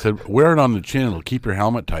 My dad said, wear it on the chin, it'll keep your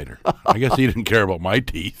helmet tighter. I guess he didn't care about my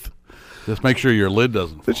teeth. Just make sure your lid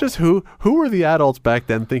doesn't fall. It's just who were the adults back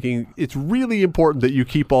then thinking it's really important that you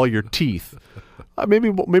keep all your teeth?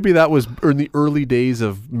 Maybe that was in the early days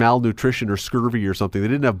of malnutrition or scurvy or something. They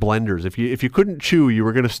didn't have blenders. If you couldn't chew, you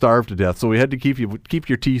were going to starve to death. So we had to keep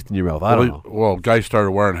your teeth in your mouth. I don't know. Well, guys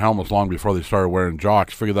started wearing helmets long before they started wearing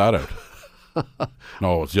jocks. Figure that out.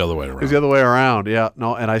 No, it's the other way around. It's the other way around. Yeah.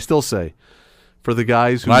 No, and I still say, For the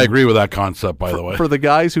guys who, And I agree with that concept, by the way. For the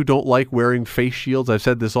guys who don't like wearing face shields, I've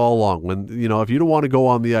said this all along. When if you don't want to go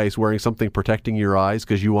on the ice wearing something protecting your eyes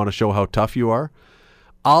because you want to show how tough you are,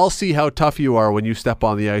 I'll see how tough you are when you step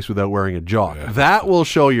on the ice without wearing a jock. Yeah. That will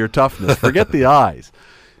show your toughness. Forget the eyes.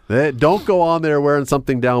 Don't go on there wearing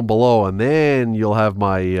something down below, and then you'll have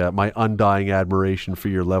my undying admiration for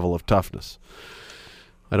your level of toughness.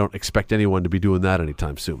 I don't expect anyone to be doing that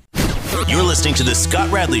anytime soon. You're listening to The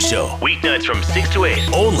Scott Radley Show, weeknights from 6 to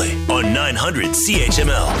 8, only on 900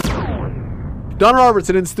 CHML. Don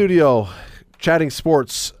Robertson in studio, chatting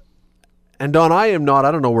sports. And Don, I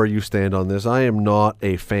don't know where you stand on this, I am not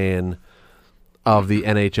a fan of the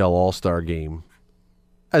NHL All-Star Game.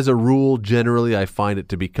 As a rule, generally, I find it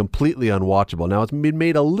to be completely unwatchable. Now, it's been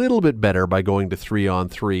made a little bit better by going to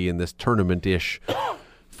 3-on-3 in this tournament-ish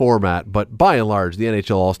format, but by and large, the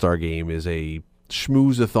NHL All-Star Game is a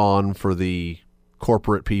schmoozathon for the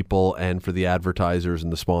corporate people and for the advertisers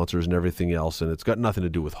and the sponsors and everything else, and it's got nothing to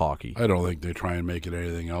do with hockey. I don't think they try and make it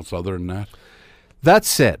anything else other than that.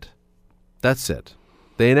 That's it.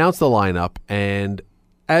 They announced the lineup, and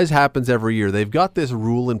as happens every year, they've got this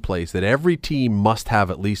rule in place that every team must have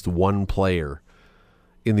at least one player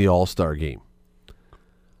in the All-Star Game.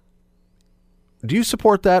 Do you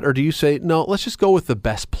support that, or do you say, no, let's just go with the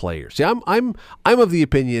best players? See, I'm of the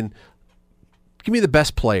opinion, give me the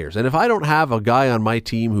best players. And if I don't have a guy on my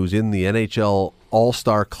team who's in the NHL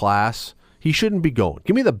All-Star class, he shouldn't be going.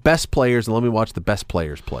 Give me the best players and let me watch the best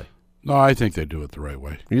players play. No, I think they do it the right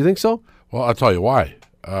way. You think so? Well, I'll tell you why.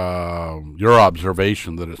 Your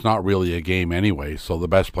observation that it's not really a game anyway, so the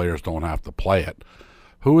best players don't have to play it.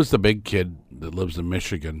 Who was the big kid that lives in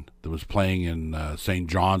Michigan that was playing in St.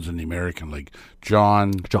 John's in the American League?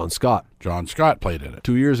 John Scott. John Scott played in it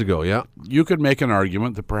 2 years ago, yeah. You could make an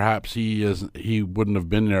argument that perhaps he wouldn't have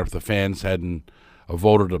been there if the fans hadn't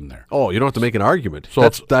voted him there. Oh, you don't have to make an argument. So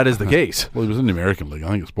that is the case. Well, he was in the American League. I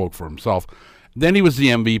think it spoke for himself. Then he was the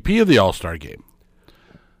MVP of the All-Star Game.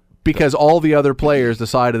 Because all the other players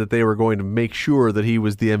decided that they were going to make sure that he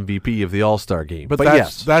was the MVP of the All-Star Game. But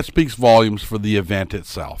yes. That speaks volumes for the event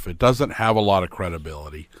itself. It doesn't have a lot of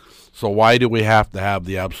credibility. So why do we have to have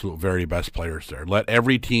the absolute very best players there? Let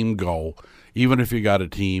every team go, even if you got a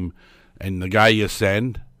team, and the guy you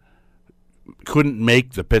send couldn't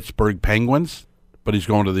make the Pittsburgh Penguins, but he's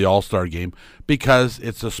going to the All-Star Game because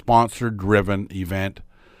it's a sponsor-driven event.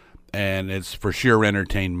 And it's for sheer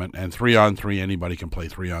entertainment. And 3-on-3, anybody can play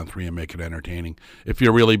 3-on-3 and make it entertaining. If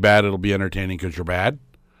you're really bad, it'll be entertaining because you're bad.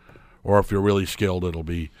 Or if you're really skilled, it'll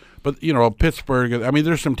be. But, Pittsburgh, I mean,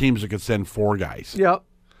 there's some teams that could send 4 guys. Yeah.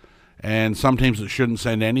 And some teams that shouldn't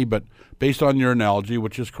send any. But based on your analogy,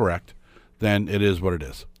 which is correct, then it is what it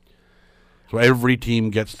is. So every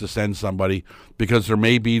team gets to send somebody because there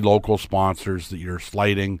may be local sponsors that you're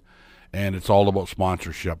slighting, and it's all about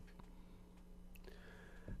sponsorship.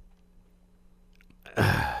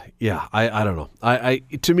 Yeah, I don't know.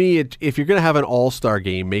 To me, if you're going to have an All-Star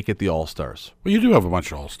Game, make it the All-Stars. Well, you do have a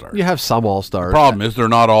bunch of All-Stars. You have some All-Stars. The problem is they're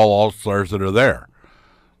not all All-Stars that are there.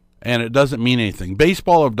 And it doesn't mean anything.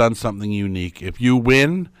 Baseball have done something unique. If you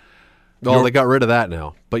win... Well, they got rid of that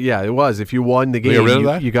now. But yeah, it was. If you won the game,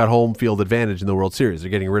 you got home field advantage in the World Series. They're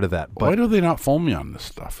getting rid of that. But, why do they not phone me on this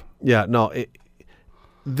stuff? Yeah, no.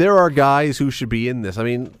 There are guys who should be in this. I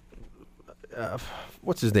mean...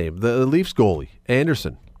 what's his name? The Leafs goalie,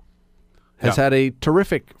 Anderson, has had a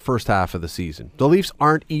terrific first half of the season. The Leafs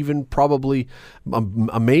aren't even probably,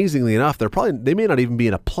 amazingly enough, they may not even be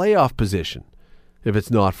in a playoff position if it's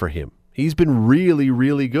not for him. He's been really,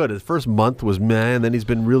 really good. His first month was and then he's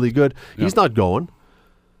been really good. Yep. He's not going.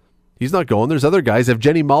 There's other guys.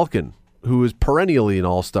 Evgeny Malkin, who is perennially an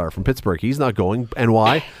all-star from Pittsburgh. He's not going. And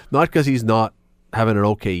why? Not because he's not having an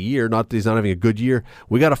okay year, not that he's not having a good year.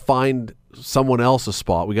 We got to find someone else a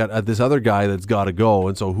spot. We got this other guy that's got to go,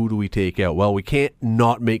 and so who do we take out? Well, we can't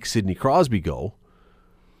not make Sidney Crosby go.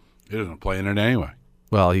 He doesn't play in it anyway.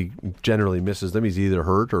 Well, he generally misses them. He's either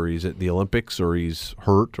hurt or he's at the Olympics or he's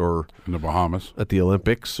hurt or in the Bahamas at the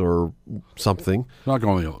Olympics or something. Not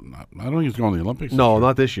going. I don't think he's going to the Olympics. No,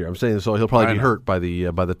 not this year. I'm saying so. He'll probably be hurt by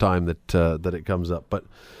the time that it comes up. But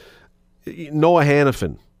Noah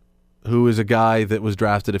Hannafin, who is a guy that was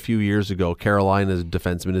drafted a few years ago, Carolina's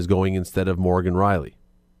defenseman, is going instead of Morgan Rielly.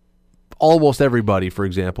 Almost everybody, for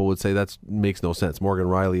example, would say that makes no sense. Morgan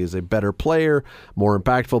Rielly is a better player, more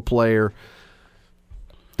impactful player.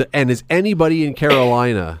 And is anybody in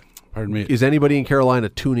Carolina? Pardon me. Is anybody in Carolina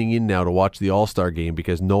tuning in now to watch the All-Star game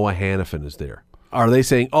because Noah Hannafin is there? Are they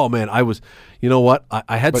saying, "Oh man, you know what?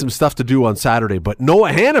 I had some stuff to do on Saturday, but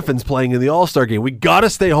Noah Hannafin's playing in the All-Star game. We got to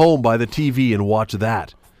stay home by the TV and watch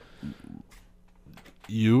that."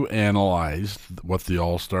 you analyzed what the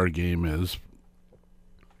All-Star game is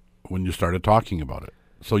when you started talking about it.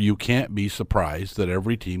 So you can't be surprised that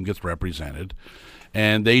every team gets represented.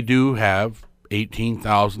 And they do have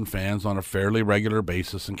 18,000 fans on a fairly regular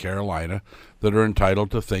basis in Carolina that are entitled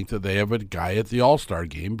to think that they have a guy at the All-Star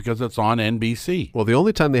game because it's on NBC. Well, the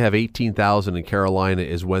only time they have 18,000 in Carolina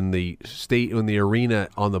is when the arena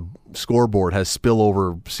on the scoreboard has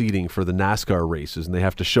spillover seating for the NASCAR races, and they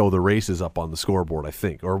have to show the races up on the scoreboard, I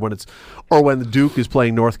think, or when the Duke is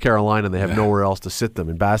playing North Carolina and they have nowhere else to sit them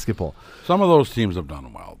in basketball. Some of those teams have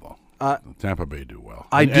done well, though. Tampa Bay do well.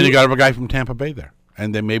 And you got a guy from Tampa Bay there,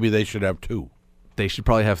 and then maybe they should have 2. They should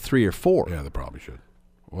probably have 3 or 4. Yeah, they probably should.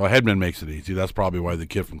 Well, Hedman makes it easy. That's probably why the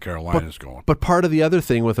kid from Carolina is going. But part of the other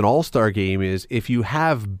thing with an all-star game is if you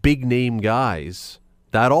have big-name guys,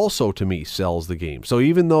 that also, to me, sells the game. So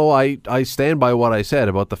even though I stand by what I said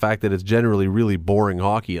about the fact that it's generally really boring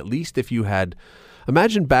hockey, at least if you had –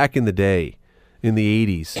 imagine back in the day, in the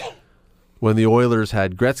 80s, when the Oilers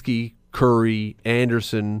had Gretzky, Curry,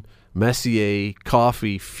 Anderson, Messier,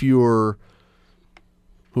 Coffey, Fuhr –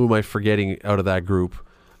 who am I forgetting out of that group?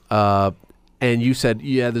 And you said,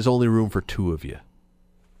 yeah, there's only room for 2 of you.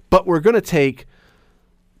 But we're going to take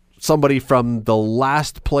somebody from the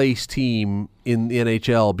last place team in the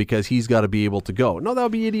NHL because he's got to be able to go. No, that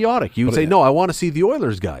would be idiotic. You would say, no, I want to see the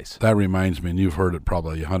Oilers guys. That reminds me, and you've heard it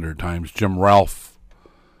probably 100 times, Jim Ralph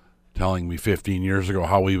telling me 15 years ago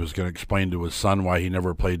how he was going to explain to his son why he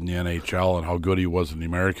never played in the NHL and how good he was in the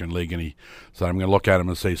American League. And he said, I'm going to look at him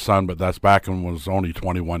and say, son, but that's back when it was only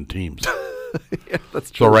 21 teams. Yeah, that's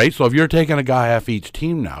true. So, right? So if you're taking a guy off each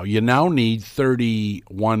team now, you now need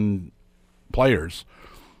 31 players.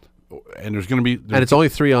 And there's going to be... And it's only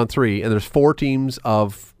 3-on-3, and there's 4 teams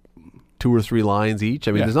of 2 or 3 lines each.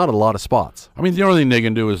 I mean, there's not a lot of spots. I mean, the only thing they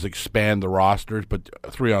can do is expand the rosters, but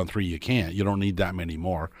 3-on-3 you can't. You don't need that many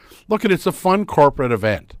more. Look, it's a fun corporate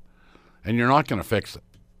event, and you're not going to fix it.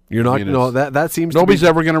 You're not. No, that seems. Nobody's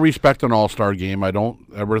ever going to respect an all-star game. I don't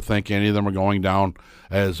ever think any of them are going down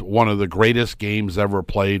as one of the greatest games ever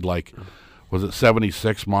played. Like, was it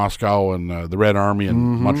 '76 Moscow and the Red Army and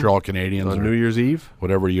Montreal Canadiens on New Year's Eve,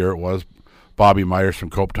 whatever year it was? Bobby Myers from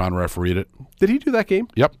Copetown refereed it. Did he do that game?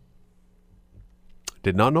 Yep.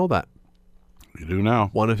 Did not know that. You do now.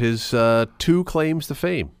 One of his 2 claims to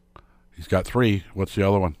fame. He's got 3. What's the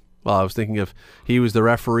other one? Well, I was thinking of he was the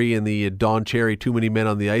referee in the Don Cherry Too Many Men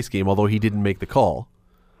on the Ice game, although he didn't make the call.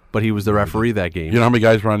 But he was the referee that game. You know how many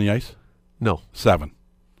guys were on the ice? No. 7.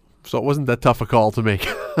 So it wasn't that tough a call to make.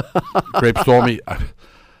 Grapes told me,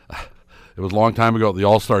 it was a long time ago at the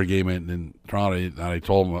All-Star game in Toronto, and I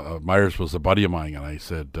told him Myers was a buddy of mine, and I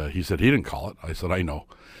said, he said he didn't call it. I said, I know.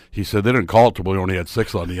 He said they didn't call it till we only had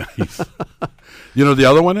 6 on the ice. You know the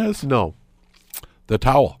other one is? No. The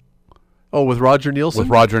towel. Oh, with Roger Nielsen? With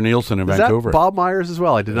Roger Nielsen in Vancouver. That Bob Myers as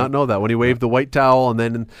well? I did not know that. When he waved the white towel, and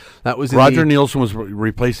then that was Roger Nielsen was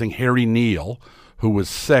replacing Harry Neal, who was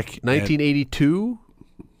sick. 1982?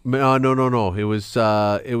 No. It was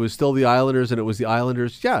still the Islanders, and it was the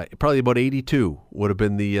Islanders. Yeah, probably about 82 would have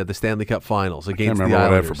been the Stanley Cup Finals against the Islanders. I can't remember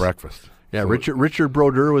what I had for breakfast. Yeah, so Richard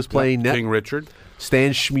Brodeur was playing net. King Richard.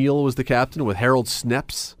 Stan Schmiel was the captain with Harold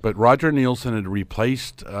Sneps. But Roger Nielsen had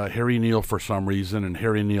replaced Harry Neal for some reason, and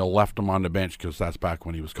Harry Neal left him on the bench because that's back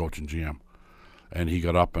when he was coaching GM. And he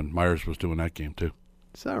got up, and Myers was doing that game too.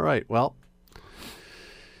 Is that right? Well,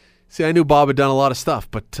 see, I knew Bob had done a lot of stuff,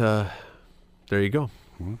 but there you go.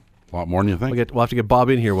 Mm-hmm. A lot more than you think. We'll have to get Bob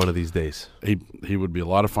in here one of these days. He would be a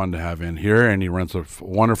lot of fun to have in here, and he runs a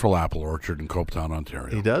wonderful apple orchard in Copetown,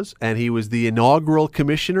 Ontario. He does, and he was the inaugural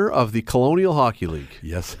commissioner of the Colonial Hockey League.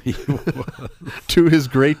 Yes, he was. To his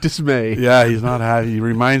great dismay. Yeah, he's not happy. He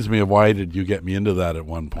reminds me of why did you get me into that at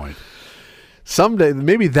one point. Someday,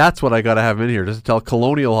 maybe that's what I got to have in here, just to tell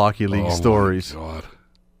Colonial Hockey League stories. Oh, my God.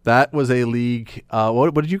 That was a league,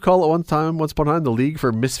 what did you call it once upon a time? The League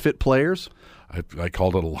for Misfit Players? I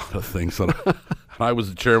called it a lot of things. And I was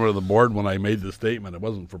the chairman of the board when I made the statement. It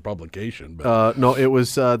wasn't for publication. But. No, it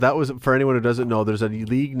was. That was for anyone who doesn't know. There's a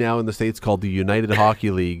league now in the States called the United Hockey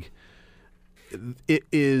League. It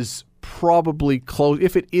is probably close.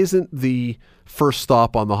 If it isn't the first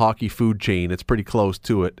stop on the hockey food chain, it's pretty close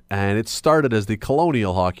to it. And it started as the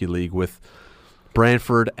Colonial Hockey League with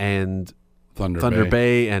Brantford and Thunder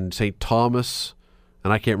Bay and St. Thomas,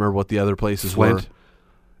 and I can't remember what the other places Flint were.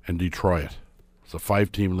 And Detroit. It's a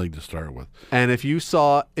 5-team league to start with. And if you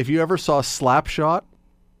ever saw Slapshot,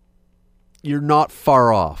 you're not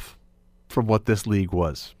far off from what this league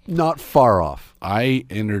was. Not far off. I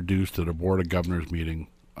introduced at a Board of Governors meeting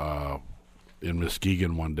in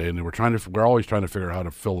Muskegon one day, and we're always trying to figure out how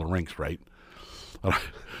to fill the rinks right.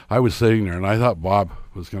 I was sitting there, and I thought Bob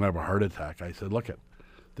was going to have a heart attack. I said, look,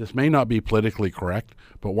 this may not be politically correct,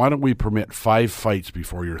 but why don't we permit 5 fights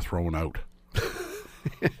before you're thrown out?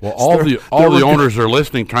 Well, all the owners are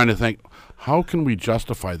listening, trying to think, how can we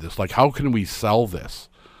justify this? Like, how can we sell this?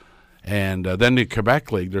 And then the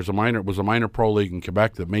Quebec League, it was a minor pro league in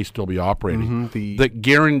Quebec that may still be operating, that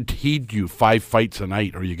guaranteed you 5 fights a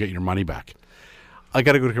night or you get your money back. I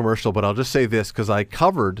got to go to commercial, but I'll just say this, because I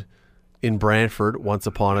covered in Brantford once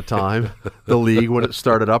upon a time the league when it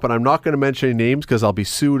started up, and I'm not going to mention any names because I'll be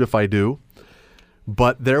sued if I do.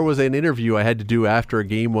 But there was an interview I had to do after a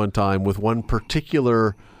game one time with one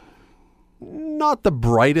particular, not the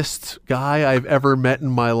brightest guy I've ever met in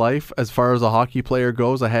my life as far as a hockey player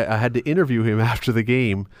goes. I had to interview him after the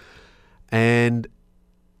game, and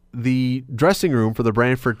the dressing room for the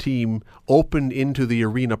Brantford team opened into the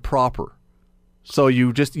arena proper. So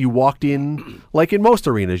you walked in, like in most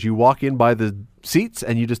arenas, you walk in by the seats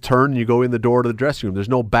and you just turn and you go in the door to the dressing room. There's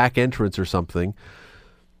no back entrance or something.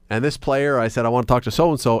 And this player, I said, I want to talk to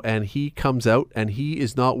so-and-so, and he comes out, and he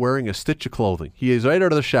is not wearing a stitch of clothing. He is right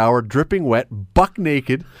out of the shower, dripping wet, buck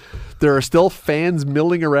naked. There are still fans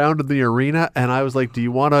milling around in the arena, and I was like, do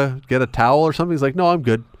you want to get a towel or something? He's like, no, I'm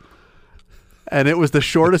good. And it was the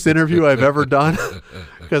shortest interview I've ever done,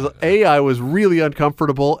 because A, I was really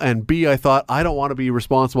uncomfortable, and B, I thought, I don't want to be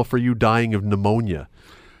responsible for you dying of pneummonia.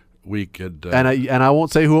 We could... and I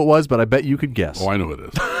won't say who it was, but I bet you could guess. Oh, I know who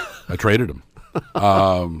it is. I traded him.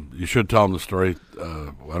 You should tell them the story.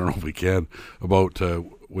 I don't know if we can, about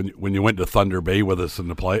when you went to Thunder Bay with us in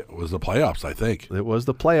the playoffs. I think it was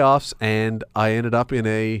the playoffs, and I ended up in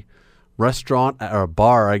a restaurant or a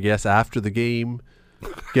bar, I guess, after the game,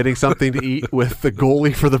 getting something to eat with the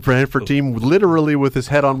goalie for the Brantford team, literally with his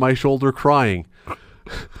head on my shoulder, crying.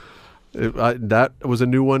 That was a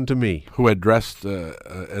new one to me. Who had dressed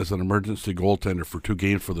as an emergency goaltender for 2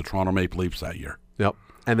 games for the Toronto Maple Leafs that year. Yep.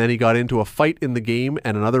 And then he got into a fight in the game,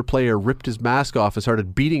 and another player ripped his mask off and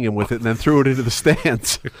started beating him with it and then threw it into the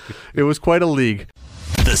stands. It was quite a league.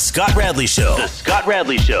 The Scott Radley Show. The Scott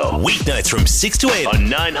Radley Show. Weeknights from 6 to 8 on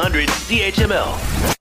 900 CHML.